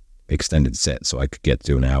do extended sets, so I could get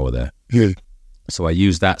to an hour there. So I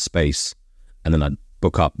used that space, and then I'd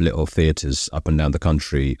book up little theatres up and down the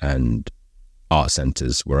country and art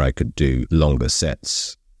centres where I could do longer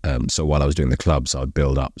sets. So while I was doing the clubs, I'd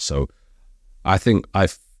build up. So I think I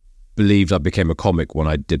believed I became a comic when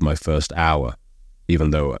I did my first hour, even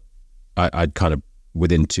though I'd kind of,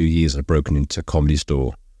 within 2 years, I'd broken into Comedy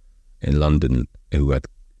Store in London, who had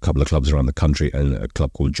a couple of clubs around the country, and a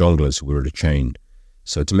club called Jongleurs, who were a chain.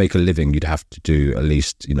 So to make a living, you'd have to do at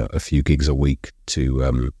least, a few gigs a week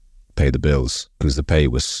to pay the bills, because the pay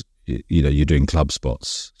was, you're doing club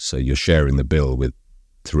spots, so you're sharing the bill with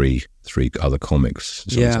three other comics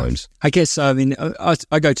sometimes. Yeah. I guess, I mean,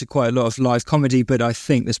 I go to quite a lot of live comedy, but I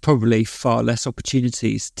think there's probably far less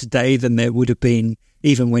opportunities today than there would have been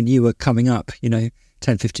even when you were coming up, 10,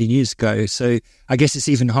 15 years ago. So I guess it's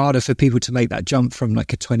even harder for people to make that jump from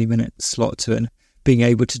like a 20-minute slot to being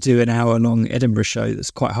able to do an hour-long Edinburgh show. That's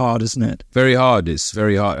quite hard, isn't it? Very hard. It's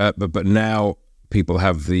very hard. But now people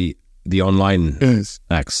have the online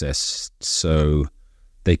access, so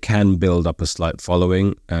they can build up a slight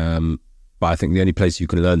following. But I think the only place you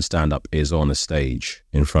can learn stand-up is on a stage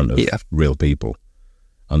in front of real people.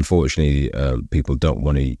 Unfortunately, people don't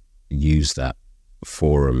want to use that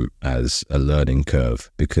forum as a learning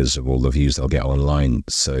curve because of all the views they'll get online.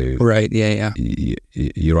 So right, yeah.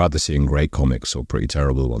 You're either seeing great comics or pretty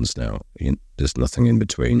terrible ones now. There's nothing in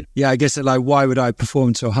between. Yeah, I guess like, why would I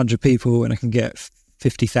perform to 100 people when I can get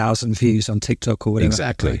 50,000 views on TikTok or whatever?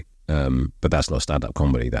 Exactly. But that's not stand-up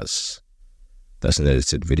comedy. That's an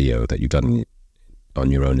edited video that you've done on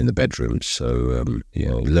your own in the bedroom. So,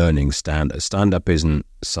 learning stand-up isn't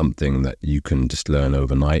something that you can just learn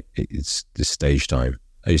overnight. It's just stage time.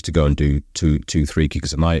 I used to go and do 2-3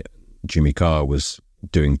 gigs a night. Jimmy Carr was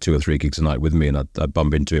doing 2 or 3 gigs a night with me, and I'd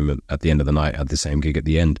bump into him at the end of the night, had the same gig at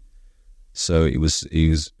the end. So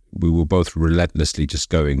we were both relentlessly just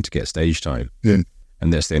going to get stage time. Yeah.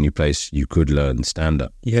 And that's the only place you could learn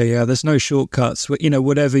stand-up. Yeah. There's no shortcuts.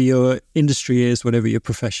 Whatever your industry is, whatever your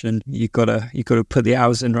profession, you gotta put the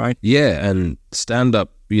hours in, right? Yeah, and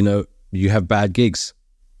stand-up, you have bad gigs.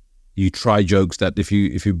 You try jokes that if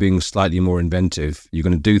you're being slightly more inventive, you're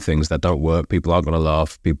going to do things that don't work. People aren't going to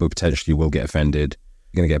laugh. People potentially will get offended.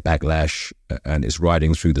 You're going to get backlash, and it's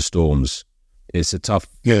riding through the storms. It's a tough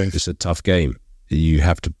game. You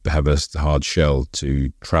have to have a hard shell to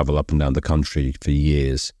travel up and down the country for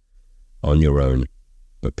years on your own.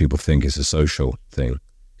 But people think it's a social thing.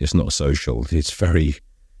 It's not social. It's a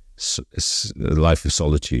life of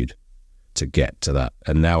solitude to get to that.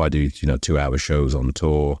 And now I do, 2-hour shows on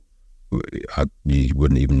tour. You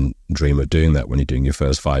wouldn't even dream of doing that when you're doing your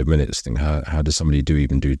first 5 minutes. Think, how does somebody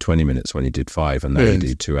even do 20 minutes when you did 5, and now you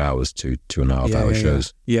do 2 hours to 2.5 hour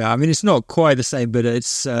shows? Yeah, I mean, it's not quite the same, but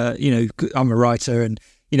it's, I'm a writer, and,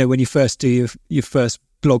 when you first do your first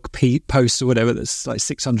blog post or whatever that's like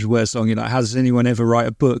 600 words long, you're like, how does anyone ever write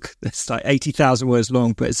a book that's like 80,000 words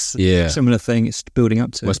long? But it's a similar thing. It's building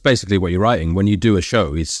up to. Well, it's basically what you're writing. When you do a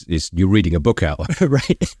show, it's you're reading a book out.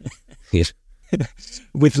 Right. Yes.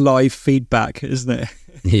 With live feedback, isn't it?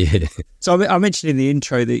 Yeah. So I mentioned in the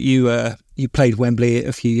intro that you played Wembley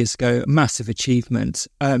a few years ago, a massive achievement.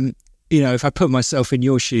 If I put myself in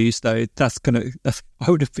your shoes, though, I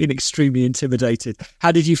would have been extremely intimidated.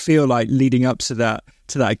 How did you feel like leading up to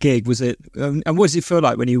that gig? Was it, and what does it feel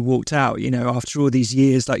like when you walked out? After all these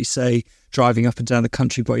years, like you say, driving up and down the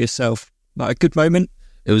country by yourself, like a good moment.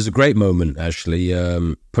 It was a great moment, actually.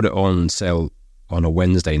 Put it on sale on a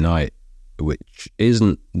Wednesday night, which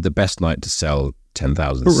isn't the best night to sell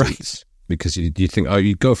 10,000 seats. Right. Because you think,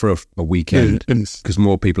 you go for a weekend because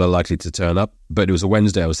more people are likely to turn up. But it was a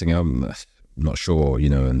Wednesday. I was thinking, I'm not sure,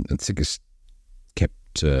 and tickets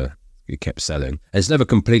kept selling. And it's never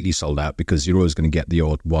completely sold out because you're always going to get the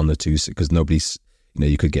odd 1 or 2, because nobody's,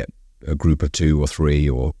 you could get a group of 2 or 3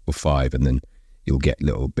 or 5, and then you'll get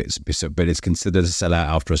little bits. But it's considered a sellout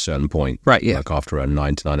after a certain point. Right, yeah. Like after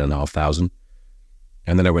 9,000 to 9,500.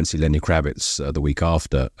 And then I went to see Lenny Kravitz the week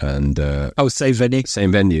after, and same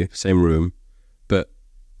venue, same room, but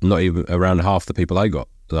not even around half the people I got.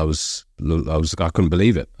 I couldn't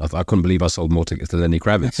believe it. I couldn't believe I sold more tickets to Lenny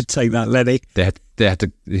Kravitz. Take that, Lenny. They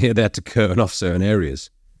had to curtain off certain areas.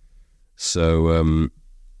 So, and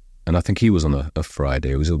I think he was on a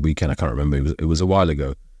Friday. It was a weekend. I can't remember. It was a while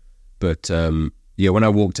ago, but when I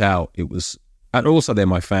walked out, it was, and also they're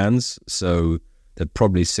my fans, so. They'd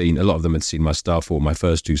probably seen, a lot of them had seen my stuff or my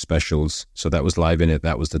first 2 specials. So that was live in it.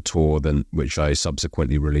 That was the tour, then, which I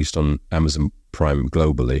subsequently released on Amazon Prime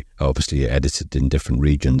globally. Obviously edited in different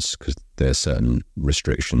regions because there are certain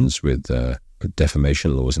restrictions with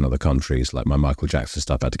defamation laws in other countries. Like my Michael Jackson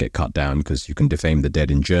stuff had to get cut down because you can defame the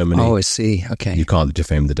dead in Germany. Oh, I see. Okay. You can't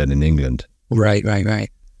defame the dead in England. Right.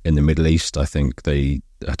 In the Middle East, I think I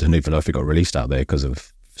don't even know if it got released out there because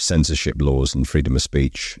of censorship laws and freedom of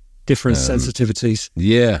speech. Different sensitivities.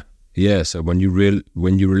 Yeah. So when you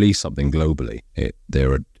release something globally,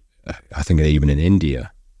 I think even in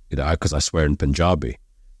India, because I swear in Punjabi,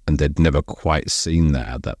 and they'd never quite seen that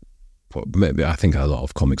at that point. Maybe I think a lot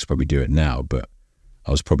of comics probably do it now, but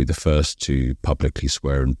I was probably the first to publicly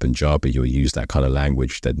swear in Punjabi or use that kind of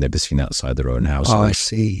language they'd never seen outside their own house. Oh, I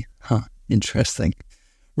see. Interesting.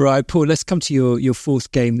 Right, Paul. Let's come to your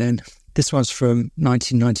 4th game then. This one's from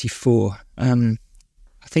 1994.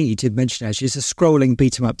 I think you did mention it, actually. It's a scrolling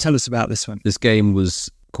beat 'em up. Tell us about this one. This game was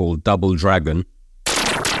called Double Dragon.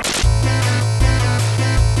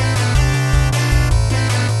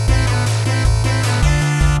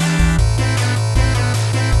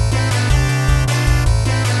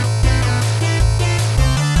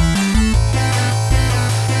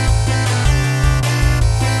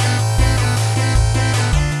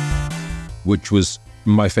 Which was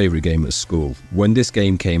my favourite game at school. When this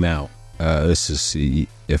game came out, this is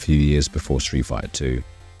a few years before Street Fighter 2,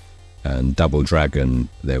 and Double Dragon,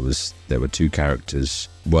 there were 2 characters.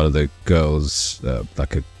 One of the girls,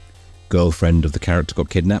 like a girlfriend of the character,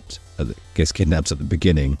 gets kidnapped at the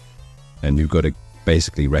beginning, and you've got to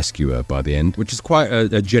basically rescue her by the end, which is quite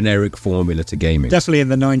a generic formula to gaming. Definitely in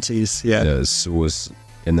the 90s, yeah. Yes, it was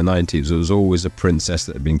in the 90s. There was always a princess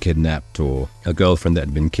that had been kidnapped or a girlfriend that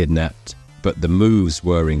had been kidnapped. But the moves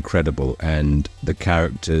were incredible, and the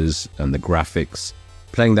characters and the graphics.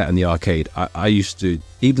 Playing that in the arcade, I used to,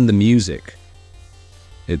 even the music,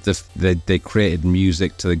 they created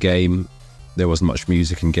music to the game. There wasn't much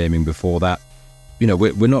music in gaming before that.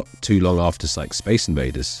 We're not too long after like Space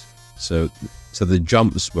Invaders, so the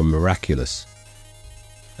jumps were miraculous.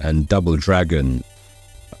 And Double Dragon,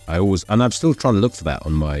 I'm still trying to look for that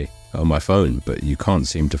on my on my phone, but you can't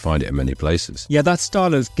seem to find it in many places. Yeah, that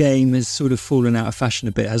style of game has sort of fallen out of fashion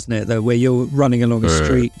a bit, hasn't it? Though, where you're running along a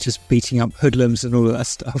street, just beating up hoodlums and all of that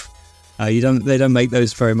stuff. They don't make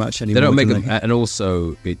those very much anymore. They don't make them, and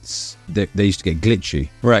also they used to get glitchy,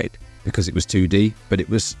 right? Because it was 2D, but it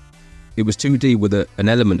was 2D with an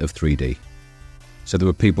element of 3D. So there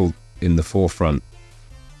were people in the forefront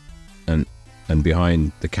and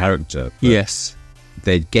behind the character. Yes,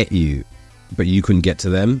 they'd get you, but you couldn't get to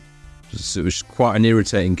them. So it was quite an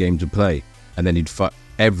irritating game to play. And then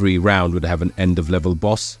every round would have an end of level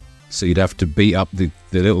boss. So you'd have to beat up the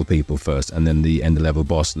little people first, and then the end of level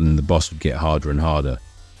boss, and then the boss would get harder and harder.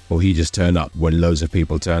 Or he just turn up when loads of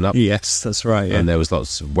people turn up. Yes, that's right. Yeah. And there was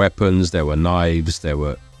lots of weapons. There were knives. There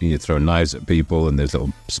were throwing knives at people, and there's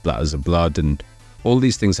little splatters of blood, and all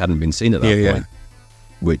these things hadn't been seen at that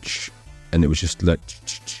point. And it was just like.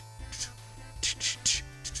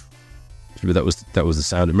 That was the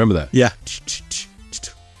sound. Remember that? Yeah.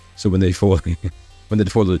 So when they'd fall,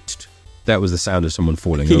 that was the sound of someone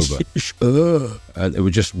falling over. And it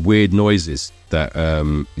was just weird noises that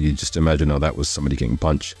you just imagine. Oh, that was somebody getting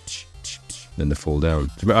punched. Then they fall down.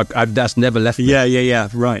 That's never left me. Yeah.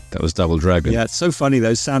 Right. That was Double Dragon. Yeah, it's so funny.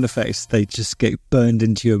 Those sound effects, they just get burned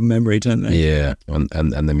into your memory, don't they? Yeah,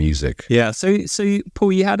 and the music. Yeah. So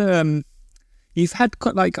Paul, you had you've had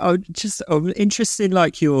quite like interested in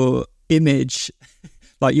like your image,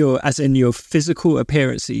 like as in your physical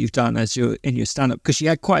appearance that you've done in your stand-up, because you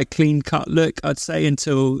had quite a clean cut look, I'd say,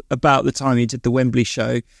 until about the time you did the Wembley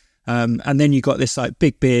show, and then you got this like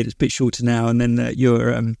big beard. It's a bit shorter now, and then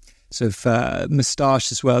your sort of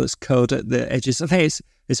moustache as well that's curled at the edges. I think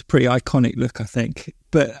it's a pretty iconic look, I think.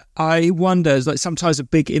 But I wonder, like sometimes a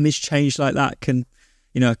big image change like that can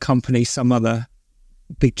accompany some other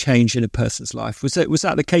big change in a person's life. Was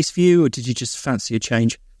that the case for you, or did you just fancy a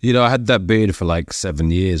change? I had that beard for like 7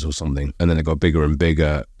 years or something, and then it got bigger and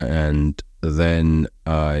bigger, and then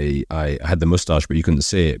I had the moustache, but you couldn't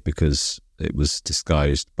see it because it was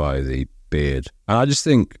disguised by the beard. And I just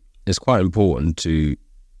think it's quite important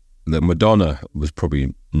that Madonna was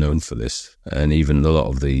probably known for this, and even a lot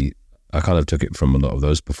of I kind of took it from a lot of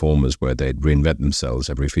those performers where they'd reinvent themselves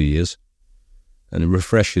every few years, and it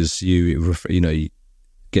refreshes you. You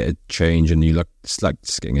get a change, and it's like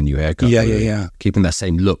just getting a new haircut. Yeah. Keeping that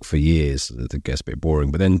same look for years, it gets a bit boring.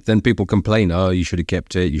 But then people complain, oh, you should have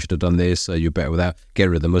kept it, you should have done this, you're better without. Get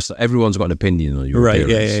rid of the mustache. Everyone's got an opinion on your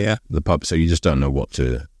appearance. Yeah. The pub, so you just don't know what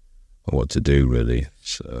to do really.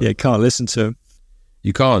 So, you can't listen to them.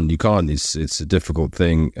 You can't. It's a difficult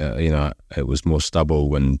thing. It was more stubble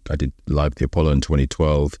when I did Live at the Apollo in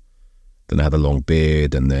 2012. Then I had a long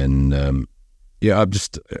beard, and then I'm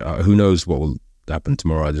just who knows what will happen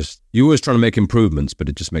tomorrow. You're always trying to make improvements, but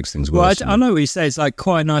it just makes things worse. Well, I know what you say. It's like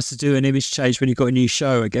quite nice to do an image change when you've got a new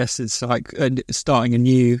show. I guess it's like starting a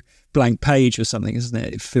new blank page or something, isn't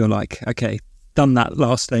it? It feel like, okay, done that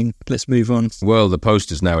last thing, let's move on. Well, the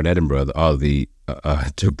posters now in Edinburgh are I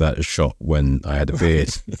took that shot when I had a beard.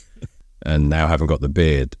 And now I haven't got the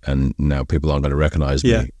beard, and now people aren't going to recognise me.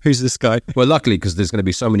 Yeah, who's this guy? Well, luckily, because there's going to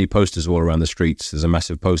be so many posters all around the streets. There's a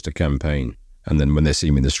massive poster campaign. And then when they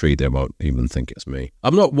see me in the street, they won't even think it's me.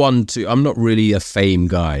 I'm not really a fame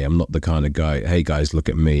guy. I'm not the kind of guy, hey guys, look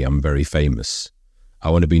at me, I'm very famous.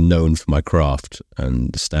 I want to be known for my craft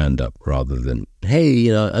and stand up rather than,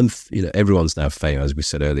 hey, everyone's now famous, as we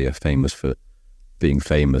said earlier, famous for being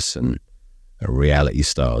famous, and reality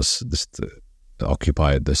stars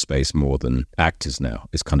occupy the space more than actors now.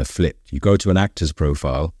 It's kind of flipped. You go to an actor's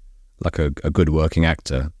profile, like a good working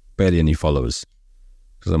actor, barely any followers.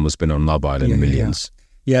 Someone's been on Love Island millions.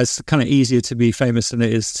 Yeah, it's kind of easier to be famous than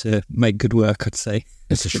it is to make good work, I'd say.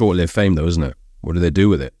 It's a short-lived fame, though, isn't it? What do they do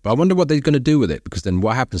with it? But I wonder what they're going to do with it, because then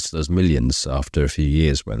what happens to those millions after a few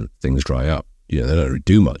years when things dry up? They don't really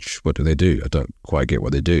do much. What do they do? I don't quite get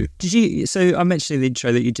what they do. So I mentioned in the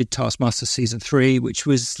intro that you did Taskmaster Season 3, which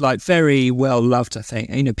was like very well loved, I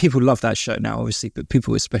think. People love that show now, obviously, but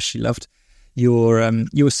people especially loved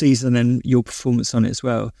your season and your performance on it as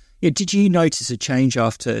well. Yeah, did you notice a change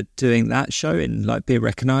after doing that show and like being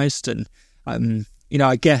recognised? And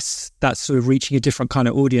I guess that's sort of reaching a different kind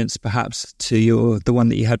of audience, perhaps, to the one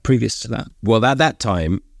that you had previous to that. Well, at that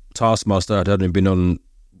time, Taskmaster had only been on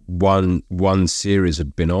one series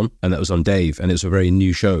had been on, and that was on Dave, and it was a very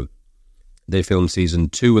new show. They filmed season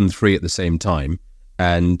 2 and 3 at the same time,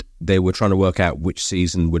 and they were trying to work out which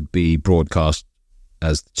season would be broadcast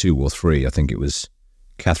as 2 or 3. I think it was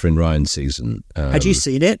Catherine Ryan season. Had you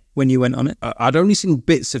seen it when you went on it? I'd only seen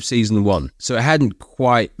bits of season 1, so it hadn't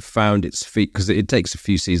quite found its feet, because it takes a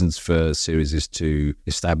few seasons for series to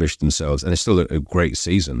establish themselves, and it's still a great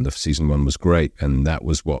season. The season 1 was great, and that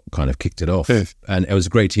was what kind of kicked it off. And it was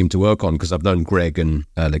a great team to work on, because I've known Greg and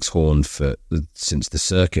Alex Horn since the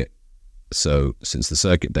circuit. So since the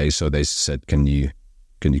circuit days, so they said, "Can you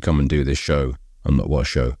come and do this show?" I'm like, "What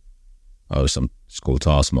show?" "Oh, it's called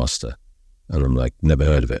Taskmaster." And I'm like, "Never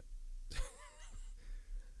heard of it."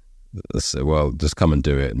 I said, "Well, just come and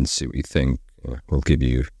do it and see what you think. We'll give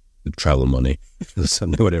you the travel money,"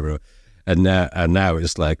 whatever. And now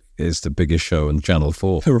it's like, it's the biggest show on Channel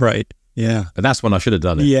 4. Right, yeah. And that's when I should have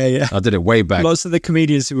done it. Yeah. I did it way back. Lots of the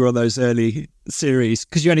comedians who were on those early series,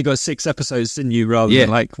 because you only got 6 episodes, didn't you, rather than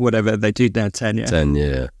like whatever they do now, 10, yeah. 10,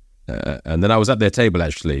 yeah. And then I was at their table,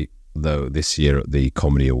 actually, though, this year at the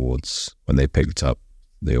Comedy Awards, when they picked up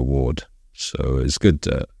the award. So it's good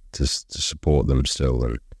to support them still.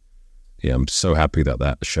 And yeah, I'm so happy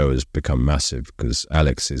that show has become massive, because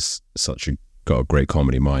Alex is got a great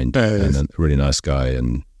comedy mind and a really nice guy.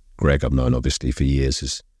 And Greg, I've known obviously for years,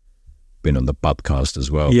 has been on the podcast as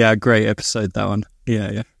well. Yeah, great episode, that one.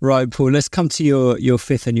 Yeah. Right, Paul, let's come to your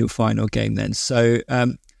fifth and your final game then. So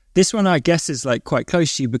this one, I guess, is like quite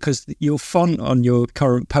close to you, because your font on your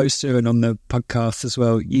current poster and on the podcast as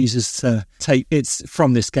well uses it's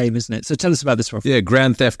from this game, isn't it? So tell us about this one. Yeah,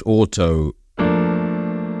 Grand Theft Auto.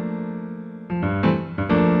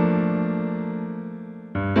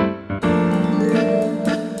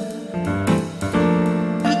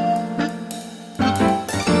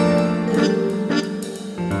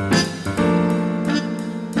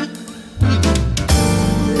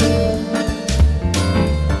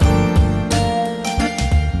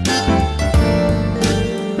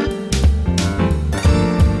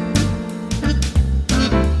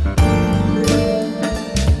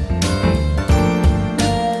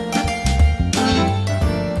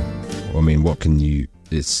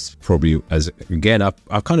 It's probably,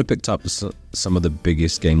 I've kind of picked up some of the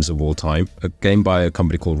biggest games of all time. A game by a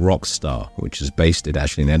company called Rockstar, which is based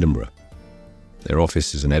actually in Edinburgh. Their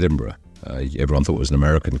office is in Edinburgh. Everyone thought it was an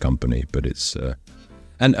American company, but it's...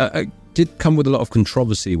 it did come with a lot of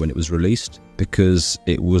controversy when it was released, because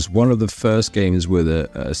it was one of the first games with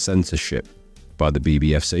a censorship by the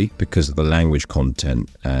BBFC, because of the language content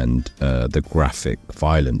and the graphic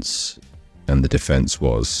violence. And the defense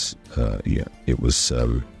was, it was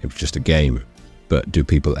just a game. But do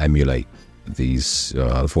people emulate these?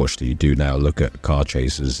 Unfortunately, you do now look at car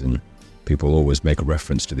chases, and people always make a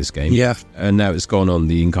reference to this game. Yeah. And now it's gone on.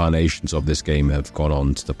 The incarnations of this game have gone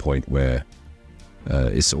on to the point where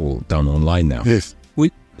it's all done online now. Yes.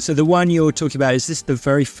 So the one you're talking about, is this the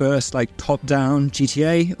very first like top-down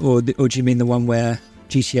GTA, or do you mean the one where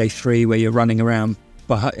GTA 3, where you're running around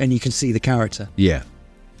and you can see the character? Yeah.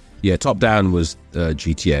 Yeah, top down was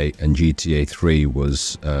GTA, and GTA 3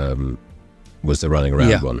 was the running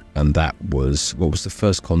around one, and that was, what was the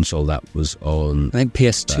first console that was on? I think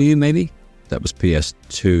PS2 maybe. That was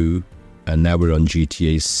PS2, and now we're on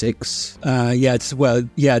GTA 6.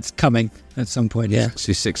 It's coming at some point. Yeah,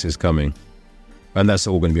 6 is coming, and that's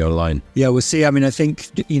all going to be online. Yeah, we'll see. I mean, I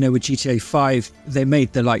think with GTA 5, they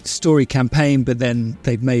made the like story campaign, but then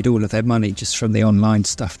they've made all of their money just from the online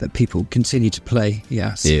stuff that people continue to play.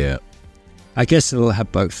 Yeah. So yeah. I guess it'll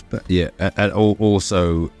have both, but yeah, and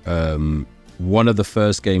also one of the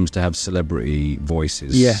first games to have celebrity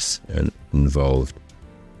voices. Involved.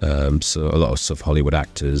 So a lot of sort of Hollywood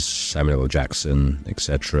actors, Samuel L. Jackson,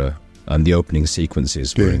 etc. And the opening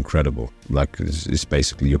sequences were incredible. Like, it's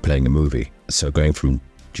basically you're playing a movie. So going from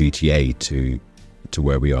GTA to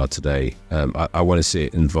where we are today, I want to see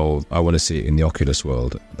it involved. I want to see it in the Oculus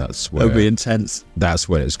world. That's where it'll be intense. That's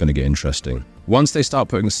when it's going to get interesting. Once they start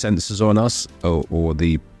putting sensors on us, or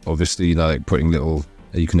the obviously like putting little,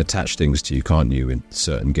 you can attach things to you, can't you, in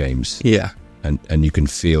certain games? Yeah. And you can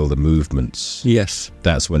feel the movements. Yes.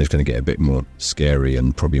 That's when it's going to get a bit more scary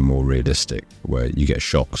and probably more realistic, where you get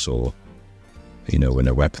shocks, or, when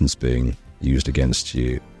a weapon's being used against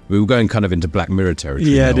you. We were going kind of into Black Mirror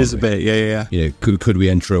territory. Yeah, it is a bit. Yeah. Could we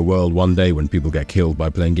enter a world one day when people get killed by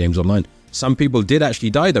playing games online? Some people did actually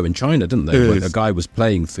die, though, in China, didn't they? When a guy was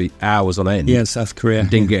playing for hours on end. Yeah, South Korea.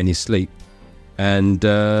 Didn't get any sleep. And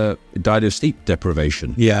died of sleep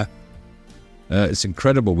deprivation. Yeah. It's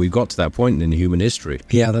incredible. We got to that point in human history.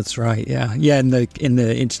 Yeah, that's right. Yeah. In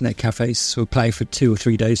the internet cafes, we'll play for 2 or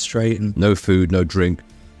 3 days straight. And no food, no drink.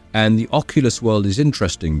 And the Oculus world is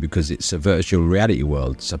interesting because it's a virtual reality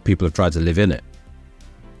world, so people have tried to live in it.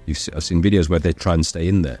 I've seen videos where they try and stay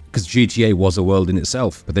in there, because GTA was a world in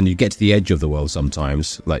itself, but then you get to the edge of the world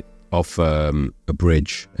sometimes, like off a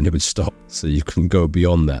bridge and it would stop, so you couldn't go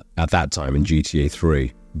beyond that at that time in GTA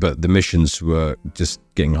 3. But the missions were just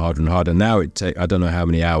getting harder and harder. Now I don't know how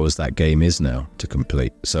many hours that game is now to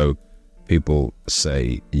complete. So people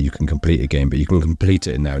say you can complete a game, but you can complete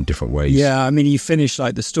it now in different ways. Yeah, I mean, you finish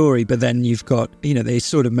like the story, but then you've got, they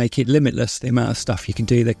sort of make it limitless, the amount of stuff you can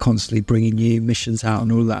do. They're constantly bringing new missions out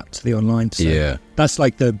and all that to the online. So yeah, that's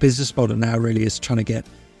like the business model now, really, is trying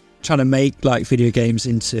to make like video games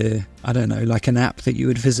into, I don't know, like an app that you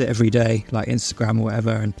would visit every day, like Instagram or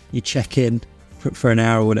whatever, and you check in for an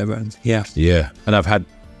hour or whatever. And yeah. And I've had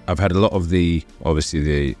a lot of the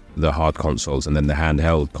hard consoles and then the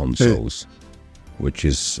handheld consoles, which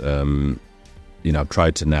is I've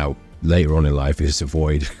tried to now later on in life is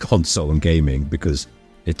avoid console and gaming because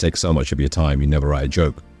it takes so much of your time. You never write a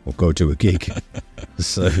joke or go to a gig.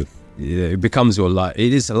 So it becomes your life.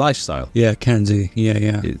 It is a lifestyle. Yeah, can do.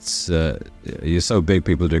 Yeah. It's you're so big.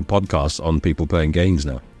 People are doing podcasts on people playing games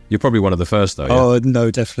now. You're probably one of the first, though. Yeah? Oh,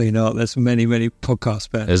 no, definitely not. There's many, many podcasts.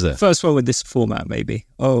 But is there? First one with this format, maybe.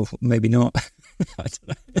 Oh, maybe not. I don't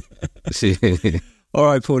know. All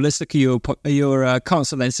right, Paul, let's look at your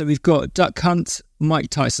console then. So we've got Duck Hunt, Mike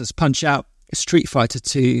Tyson's Punch-Out, Street Fighter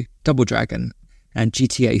 2, Double Dragon, and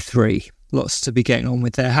GTA 3. Lots to be getting on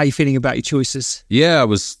with there. How are you feeling about your choices? Yeah, I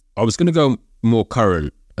was going to go more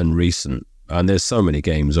current and recent. And there's so many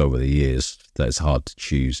games over the years that it's hard to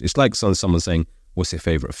choose. It's like someone saying, what's your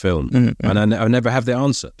favourite film? Mm-hmm. And I never have the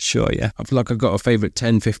answer. Sure, yeah. I feel like I've got a favourite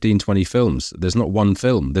 10, 15, 20 films. There's not one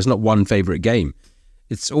film. There's not one favourite game.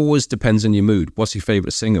 It always depends on your mood. What's your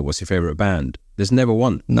favourite singer? What's your favourite band? There's never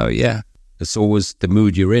one. No, yeah. It's always the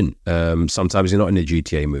mood you're in. Sometimes you're not in a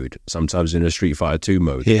GTA mood. Sometimes you're in a Street Fighter 2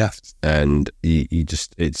 mode. Yeah. And you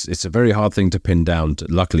just, it's a very hard thing to pin down.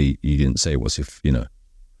 Luckily, you didn't say what's your,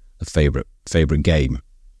 a favourite game.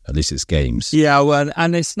 At least it's games. Yeah, well,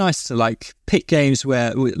 and it's nice to like pick games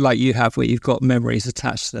where, like you have, where you've got memories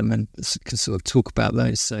attached to them and can sort of talk about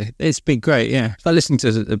those. So it's been great. Yeah, it's like listening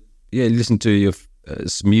to your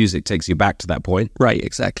music takes you back to that point. Right,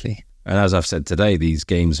 exactly. And as I've said today, these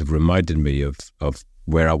games have reminded me of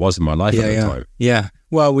where I was in my life at the time. Yeah.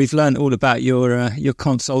 Well, we've learned all about your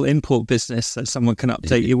console import business, so someone can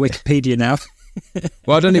update your Wikipedia now.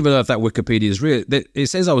 Well, I don't even know if that Wikipedia is real. It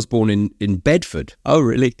says I was born in Bedford. Oh,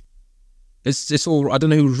 really? It's all. I don't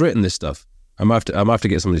know who's written this stuff. I might have to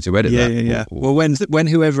get somebody to edit that. Yeah. Well, when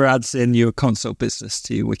whoever adds in your console business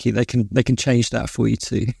to your wiki, they can change that for you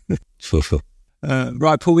too. Sure.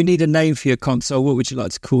 Right, Paul, we need a name for your console. What would you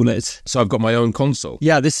like to call it? So I've got my own console.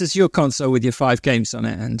 Yeah, this is your console with your 5 games on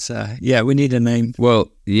it, and we need a name.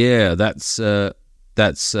 Well, yeah, that's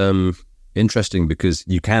interesting because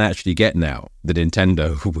you can actually get now the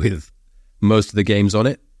Nintendo with most of the games on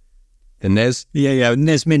it. The NES. Yeah,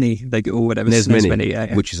 NES Mini, or whatever. NES Mini,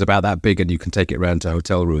 yeah. Which is about that big, and you can take it around to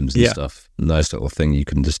hotel rooms and stuff. Nice little thing you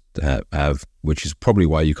can just have, which is probably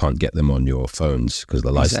why you can't get them on your phones because of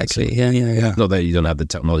the licensing. Exactly. Yeah. Not that you don't have the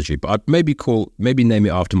technology, but I'd maybe name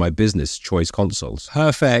it after my business, Choice Consoles.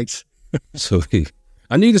 Perfect. So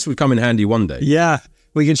I knew this would come in handy one day. Yeah,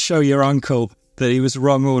 we can show your uncle that he was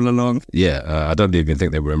wrong all along. Yeah, I don't even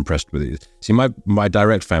think they were impressed with it. See, my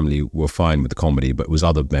direct family were fine with the comedy, but it was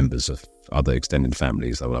other members of other extended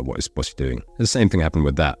families that were like, what's he doing? The same thing happened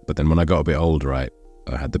with that. But then when I got a bit older, I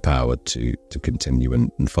had the power to continue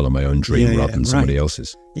and follow my own dream rather than somebody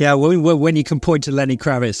else's. Yeah, well, when you can point to Lenny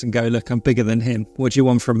Kravitz and go, look, I'm bigger than him. What do you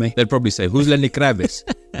want from me? They'd probably say, who's Lenny Kravitz?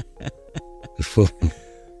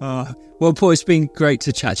 Well, Paul, it's been great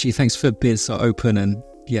to chat to you. Thanks for being so open and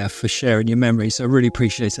for sharing your memories. I really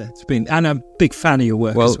appreciate it. And I'm a big fan of your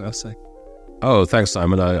work as well. So. Oh, thanks,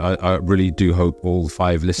 Simon. I really do hope all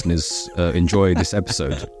 5 listeners enjoy this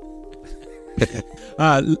episode.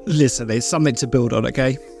 Listen, there's something to build on,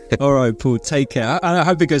 okay? All right, Paul, take care. I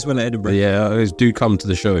hope it goes well at Edinburgh. Yeah, do come to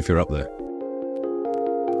the show if you're up there.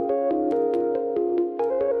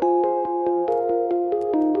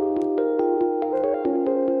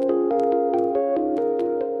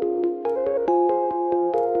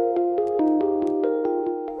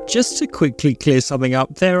 Just to quickly clear something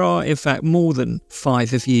up, there are, in fact, more than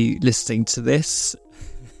 5 of you listening to this.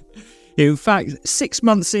 In fact, 6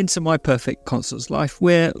 months into my perfect console's life,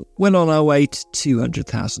 we're well on our way to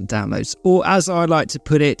 200,000 downloads. Or as I like to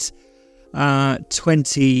put it,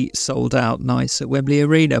 20 sold out nights at Wembley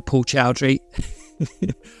Arena, Paul Chowdhry.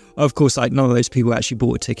 Of course, none of those people actually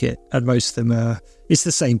bought a ticket, and most of them it's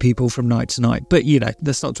the same people from night to night. But,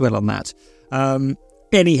 let's not dwell on that.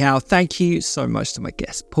 Anyhow, thank you so much to my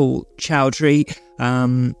guest, Paul Chowdhry.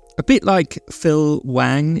 A bit like Phil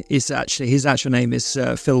Wang is actually, his actual name is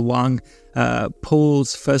Phil Wang.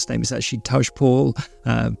 Paul's first name is actually Taj Paul,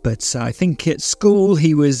 but I think at school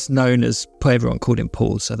he was known as, everyone called him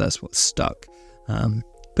Paul, so that's what stuck.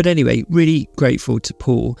 But anyway, really grateful to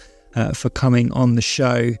Paul for coming on the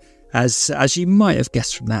show. As you might have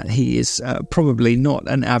guessed from that, he is probably not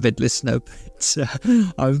an avid listener, but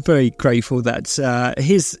I'm very grateful that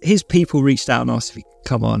his people reached out and asked if he could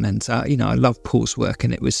come on. And, I love Paul's work,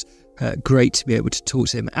 and it was great to be able to talk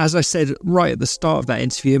to him. As I said right at the start of that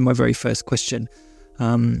interview, my very first question,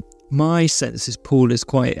 my sense is Paul is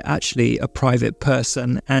quite actually a private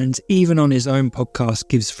person, and even on his own podcast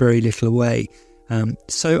gives very little away.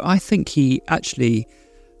 So I think he actually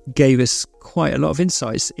gave us quite a lot of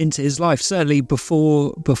insights into his life, certainly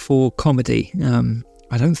before comedy.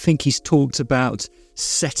 I don't think he's talked about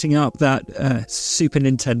setting up that Super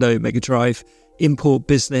Nintendo Mega Drive import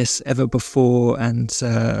business ever before, and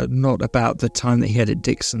not about the time that he had at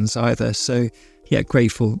Dixon's either. So yeah,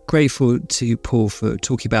 grateful to Paul for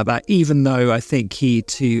talking about that, even though I think he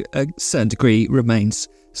to a certain degree remains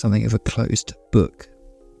something of a closed book.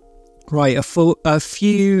 Right, a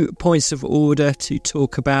few points of order to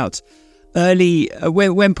talk about. Early,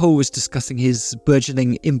 when Paul was discussing his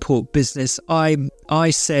burgeoning import business, I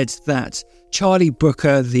said that Charlie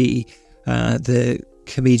Brooker, the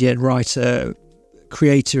comedian, writer,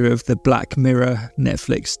 creator of the Black Mirror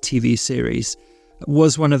Netflix TV series,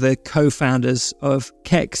 was one of the co-founders of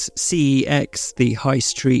Kex, CEX, the high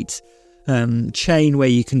street chain where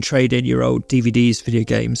you can trade in your old DVDs, video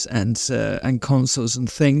games, and consoles and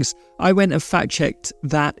things. I went and fact-checked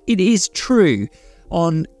that it is true.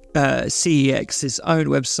 On CEX's own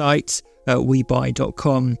website,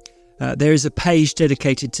 webuy.com, there is a page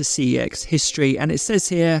dedicated to CEX history, and it says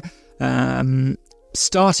here,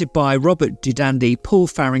 started by Robert Dudandy, Paul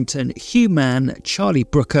Farrington, Hugh Mann, Charlie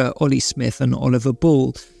Brooker, Ollie Smith and Oliver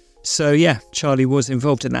Ball. So yeah, Charlie was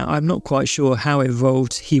involved in that. I'm not quite sure how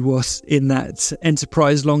involved he was in that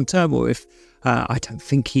enterprise long term, or if I don't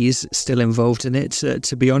think he's still involved in it,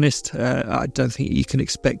 to be honest. I don't think you can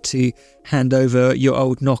expect to hand over your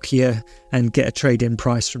old Nokia and get a trade-in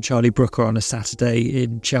price from Charlie Brooker on a Saturday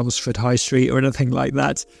in Chelmsford High Street or anything like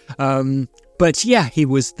that. But yeah, he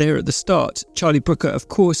was there at the start. Charlie Brooker, of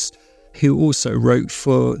course, who also wrote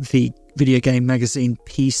for the video game magazine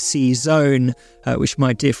PC Zone, which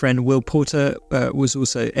my dear friend Will Porter was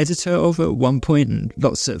also editor of at one point, and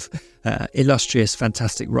lots of illustrious,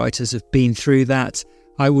 fantastic writers have been through that.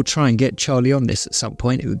 I will try and get Charlie on this at some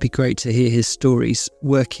point. It would be great to hear his stories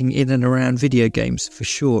working in and around video games for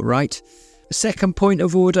sure, right? Second point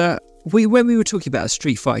of order, when we were talking about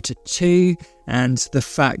Street Fighter 2 and the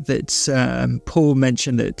fact that Paul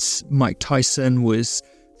mentioned that Mike Tyson was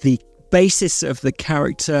the basis of the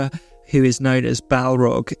character who is known as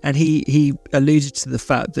Balrog, and he alluded to the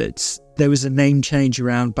fact that there was a name change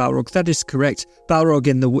around Balrog. That is correct. Balrog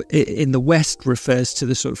in the West refers to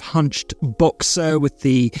the sort of hunched boxer with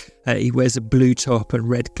he wears a blue top and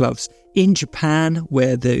red gloves. In Japan,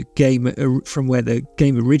 where the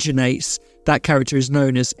game originates, that character is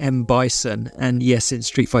known as M. Bison. And yes, in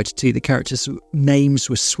Street Fighter 2, the characters' names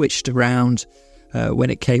were switched around when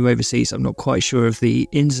it came overseas. I'm not quite sure of the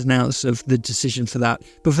ins and outs of the decision for that.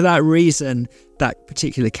 But for that reason, that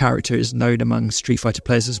particular character is known among Street Fighter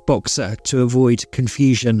players as Boxer, to avoid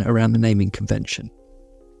confusion around the naming convention.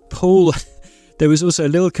 Paul, there was also a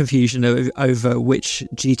little confusion over which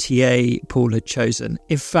GTA Paul had chosen.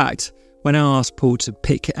 In fact, when I asked Paul to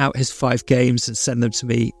pick out his 5 games and send them to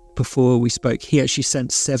me before we spoke, he actually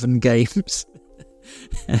sent 7 games.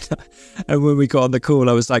 And when we got on the call,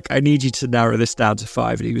 I was like, I need you to narrow this down to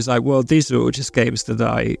 5. And he was like, well, these are all just games that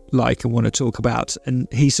I like and want to talk about. And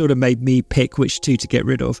he sort of made me pick which 2 to get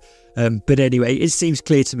rid of. But anyway, it seems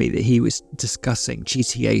clear to me that he was discussing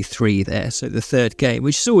GTA 3 there, so the third game,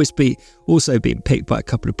 which has always also been picked by a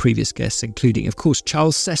couple of previous guests, including, of course,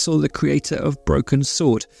 Charles Cecil, the creator of Broken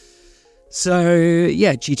Sword. So,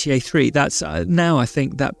 yeah, GTA 3, that's now I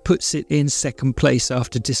think that puts it in second place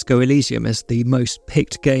after Disco Elysium as the most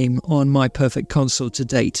picked game on my perfect console to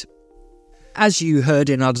date. As you heard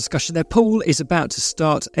in our discussion there, Paul is about to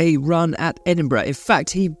start a run at Edinburgh. In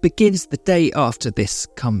fact, he begins the day after this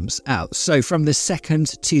comes out. So from the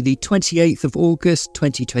 2nd to the 28th of August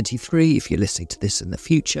 2023, if you're listening to this in the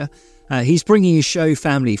future, he's bringing his show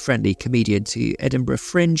Family Friendly Comedian to Edinburgh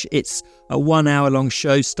Fringe. It's a 1-hour-long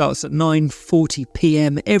show, starts at 9:40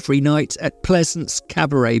 p.m. every night at Pleasance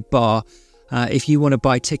Cabaret Bar. If you want to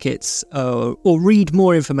buy tickets or read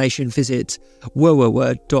more information, visit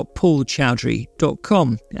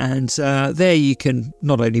www.paulchowdhry.com. And there you can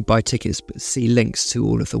not only buy tickets, but see links to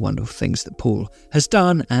all of the wonderful things that Paul has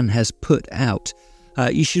done and has put out.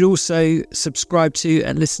 You should also subscribe to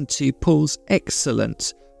and listen to Paul's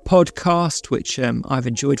excellent podcast, which I've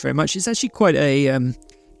enjoyed very much. It's actually quite a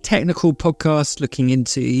technical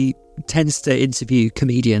podcast he tends to interview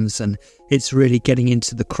comedians, and it's really getting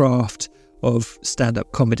into the craft of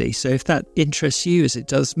stand-up comedy. So if that interests you, as it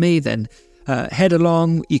does me, then head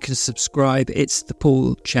along. You can subscribe. It's the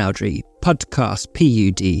Paul Chowdhry Podcast,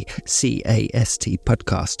 PUDCAST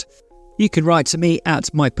podcast. You can write to me at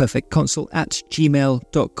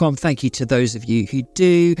myperfectconsole@gmail.com. Thank you to those of you who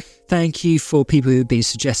do. Thank you for people who have been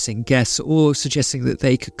suggesting guests or suggesting that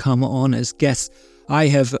they could come on as guests. I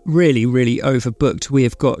have really, really overbooked. We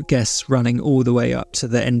have got guests running all the way up to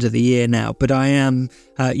the end of the year now. But I am,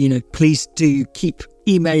 please do keep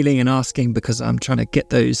emailing and asking, because I'm trying to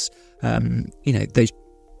get those, those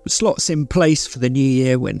slots in place for the new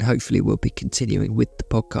year, when hopefully we'll be continuing with the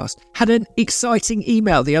podcast. Had an exciting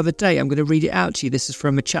email the other day. I'm going to read it out to you. This is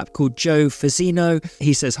from a chap called Joe Fazzino.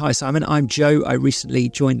 He says, "Hi Simon, I'm Joe. I recently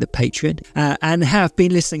joined the Patreon and have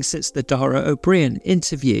been listening since the Dara O'Brien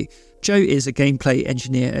interview. Joe is a gameplay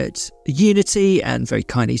engineer at Unity and very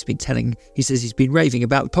kind. He says he's been raving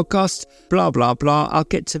about the podcast, blah, blah, blah. I'll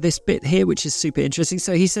get to this bit here, which is super interesting.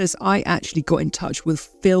 So he says, I actually got in touch with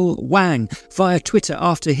Phil Wang via Twitter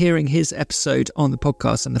after hearing his episode on the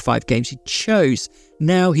podcast and the 5 games he chose.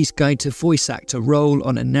 Now he's going to voice act a role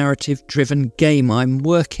on a narrative-driven game I'm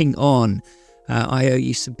working on. I owe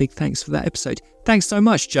you some big thanks for that episode." Thanks so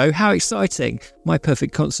much, Joe. How exciting. My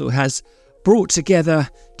Perfect Console has brought together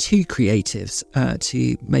 2 creatives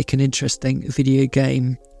to make an interesting video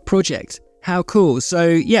game project. How cool. So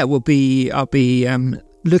yeah, I'll be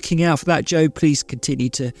looking out for that, Joe. Please continue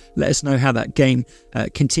to let us know how that game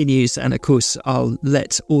continues, and of course I'll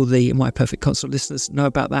let all the My Perfect Console listeners know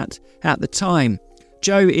about that at the time.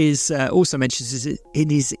 Joe also mentions in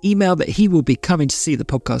his email that he will be coming to see the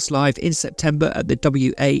podcast live in September at the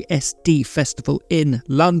WASD Festival in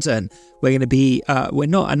London. We're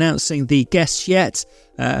not announcing the guests yet,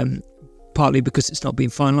 partly because it's not been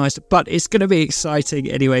finalised, but it's going to be exciting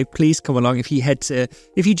anyway. Please come along. If you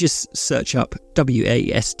just search up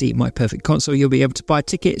WASD My Perfect Console, you'll be able to buy a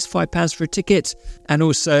ticket. It's £5 for a ticket, and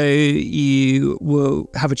also you will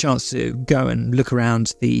have a chance to go and look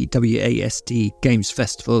around the WASD Games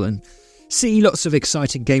Festival and see lots of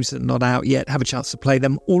exciting games that are not out yet, have a chance to play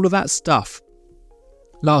them, all of that stuff.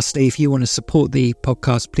 Lastly, if you want to support the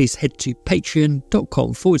podcast, please head to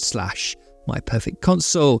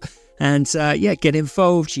patreon.com/myperfectconsole. And get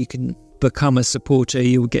involved. You can become a supporter.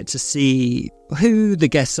 You'll get to see who the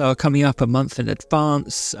guests are coming up a month in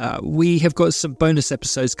advance. We have got some bonus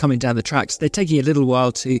episodes coming down the tracks. They're taking a little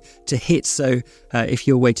while to hit, so if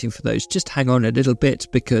you're waiting for those, just hang on a little bit,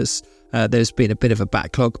 because there's been a bit of a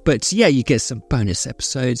backlog. But yeah, you get some bonus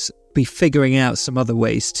episodes. Be figuring out some other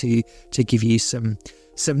ways to give you some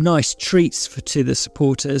nice treats to the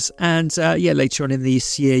supporters. And later on in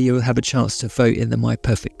this year, you'll have a chance to vote in the My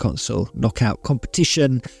Perfect Console knockout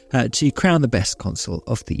competition to crown the best console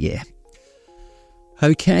of the year.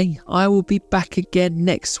 Okay, I will be back again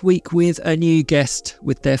next week with a new guest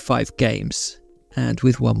with their 5 games and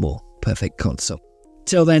with one more Perfect Console.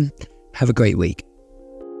 Till then, have a great week.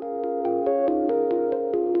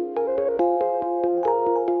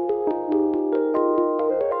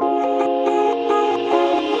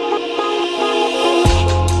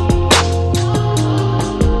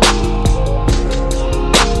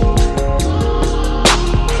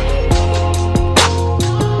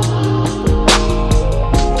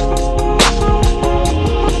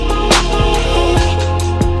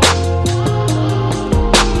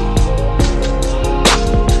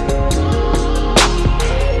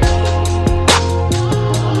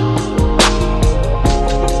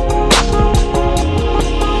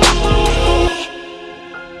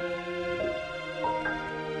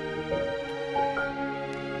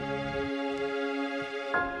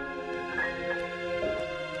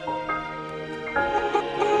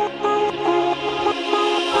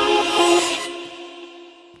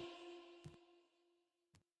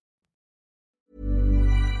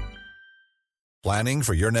 Planning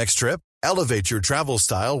for your next trip? Elevate your travel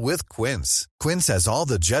style with Quince. Quince has all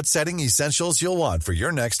the jet-setting essentials you'll want for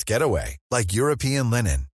your next getaway, like European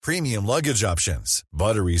linen, premium luggage options,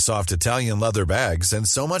 buttery soft Italian leather bags, and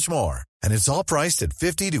so much more. And it's all priced at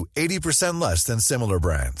 50 to 80% less than similar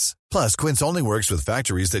brands. Plus, Quince only works with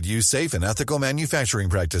factories that use safe and ethical manufacturing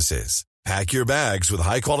practices. Pack your bags with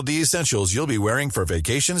high-quality essentials you'll be wearing for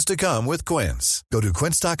vacations to come with Quince. Go to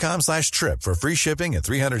quince.com/trip for free shipping and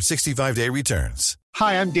 365-day returns.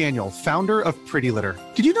 Hi, I'm Daniel, founder of Pretty Litter.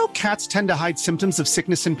 Did you know cats tend to hide symptoms of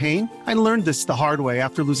sickness and pain? I learned this the hard way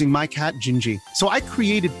after losing my cat, Gingy. So I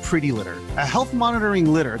created Pretty Litter, a health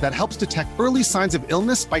monitoring litter that helps detect early signs of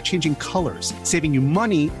illness by changing colors, saving you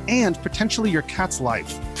money and potentially your cat's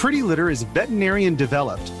life. Pretty Litter is veterinarian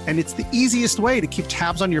developed, and it's the easiest way to keep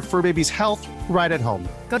tabs on your fur baby's health right at home.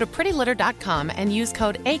 Go to prettylitter.com and use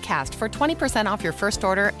code ACAST for 20% off your first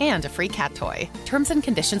order and a free cat toy. Terms and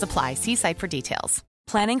conditions apply. See site for details.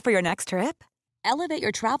 Planning for your next trip? Elevate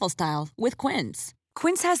your travel style with Quince.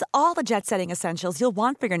 Quince has all the jet-setting essentials you'll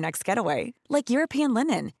want for your next getaway, like European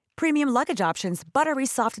linen, premium luggage options, buttery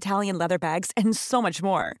soft Italian leather bags, and so much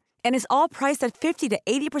more. And is all priced at 50 to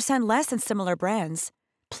 80% less than similar brands.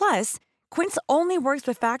 Plus, Quince only works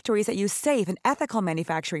with factories that use safe and ethical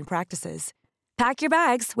manufacturing practices. Pack your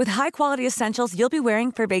bags with high-quality essentials you'll be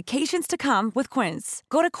wearing for vacations to come with Quince.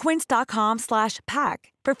 Go to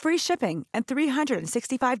quince.com/pack for free shipping and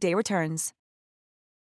 365-day returns.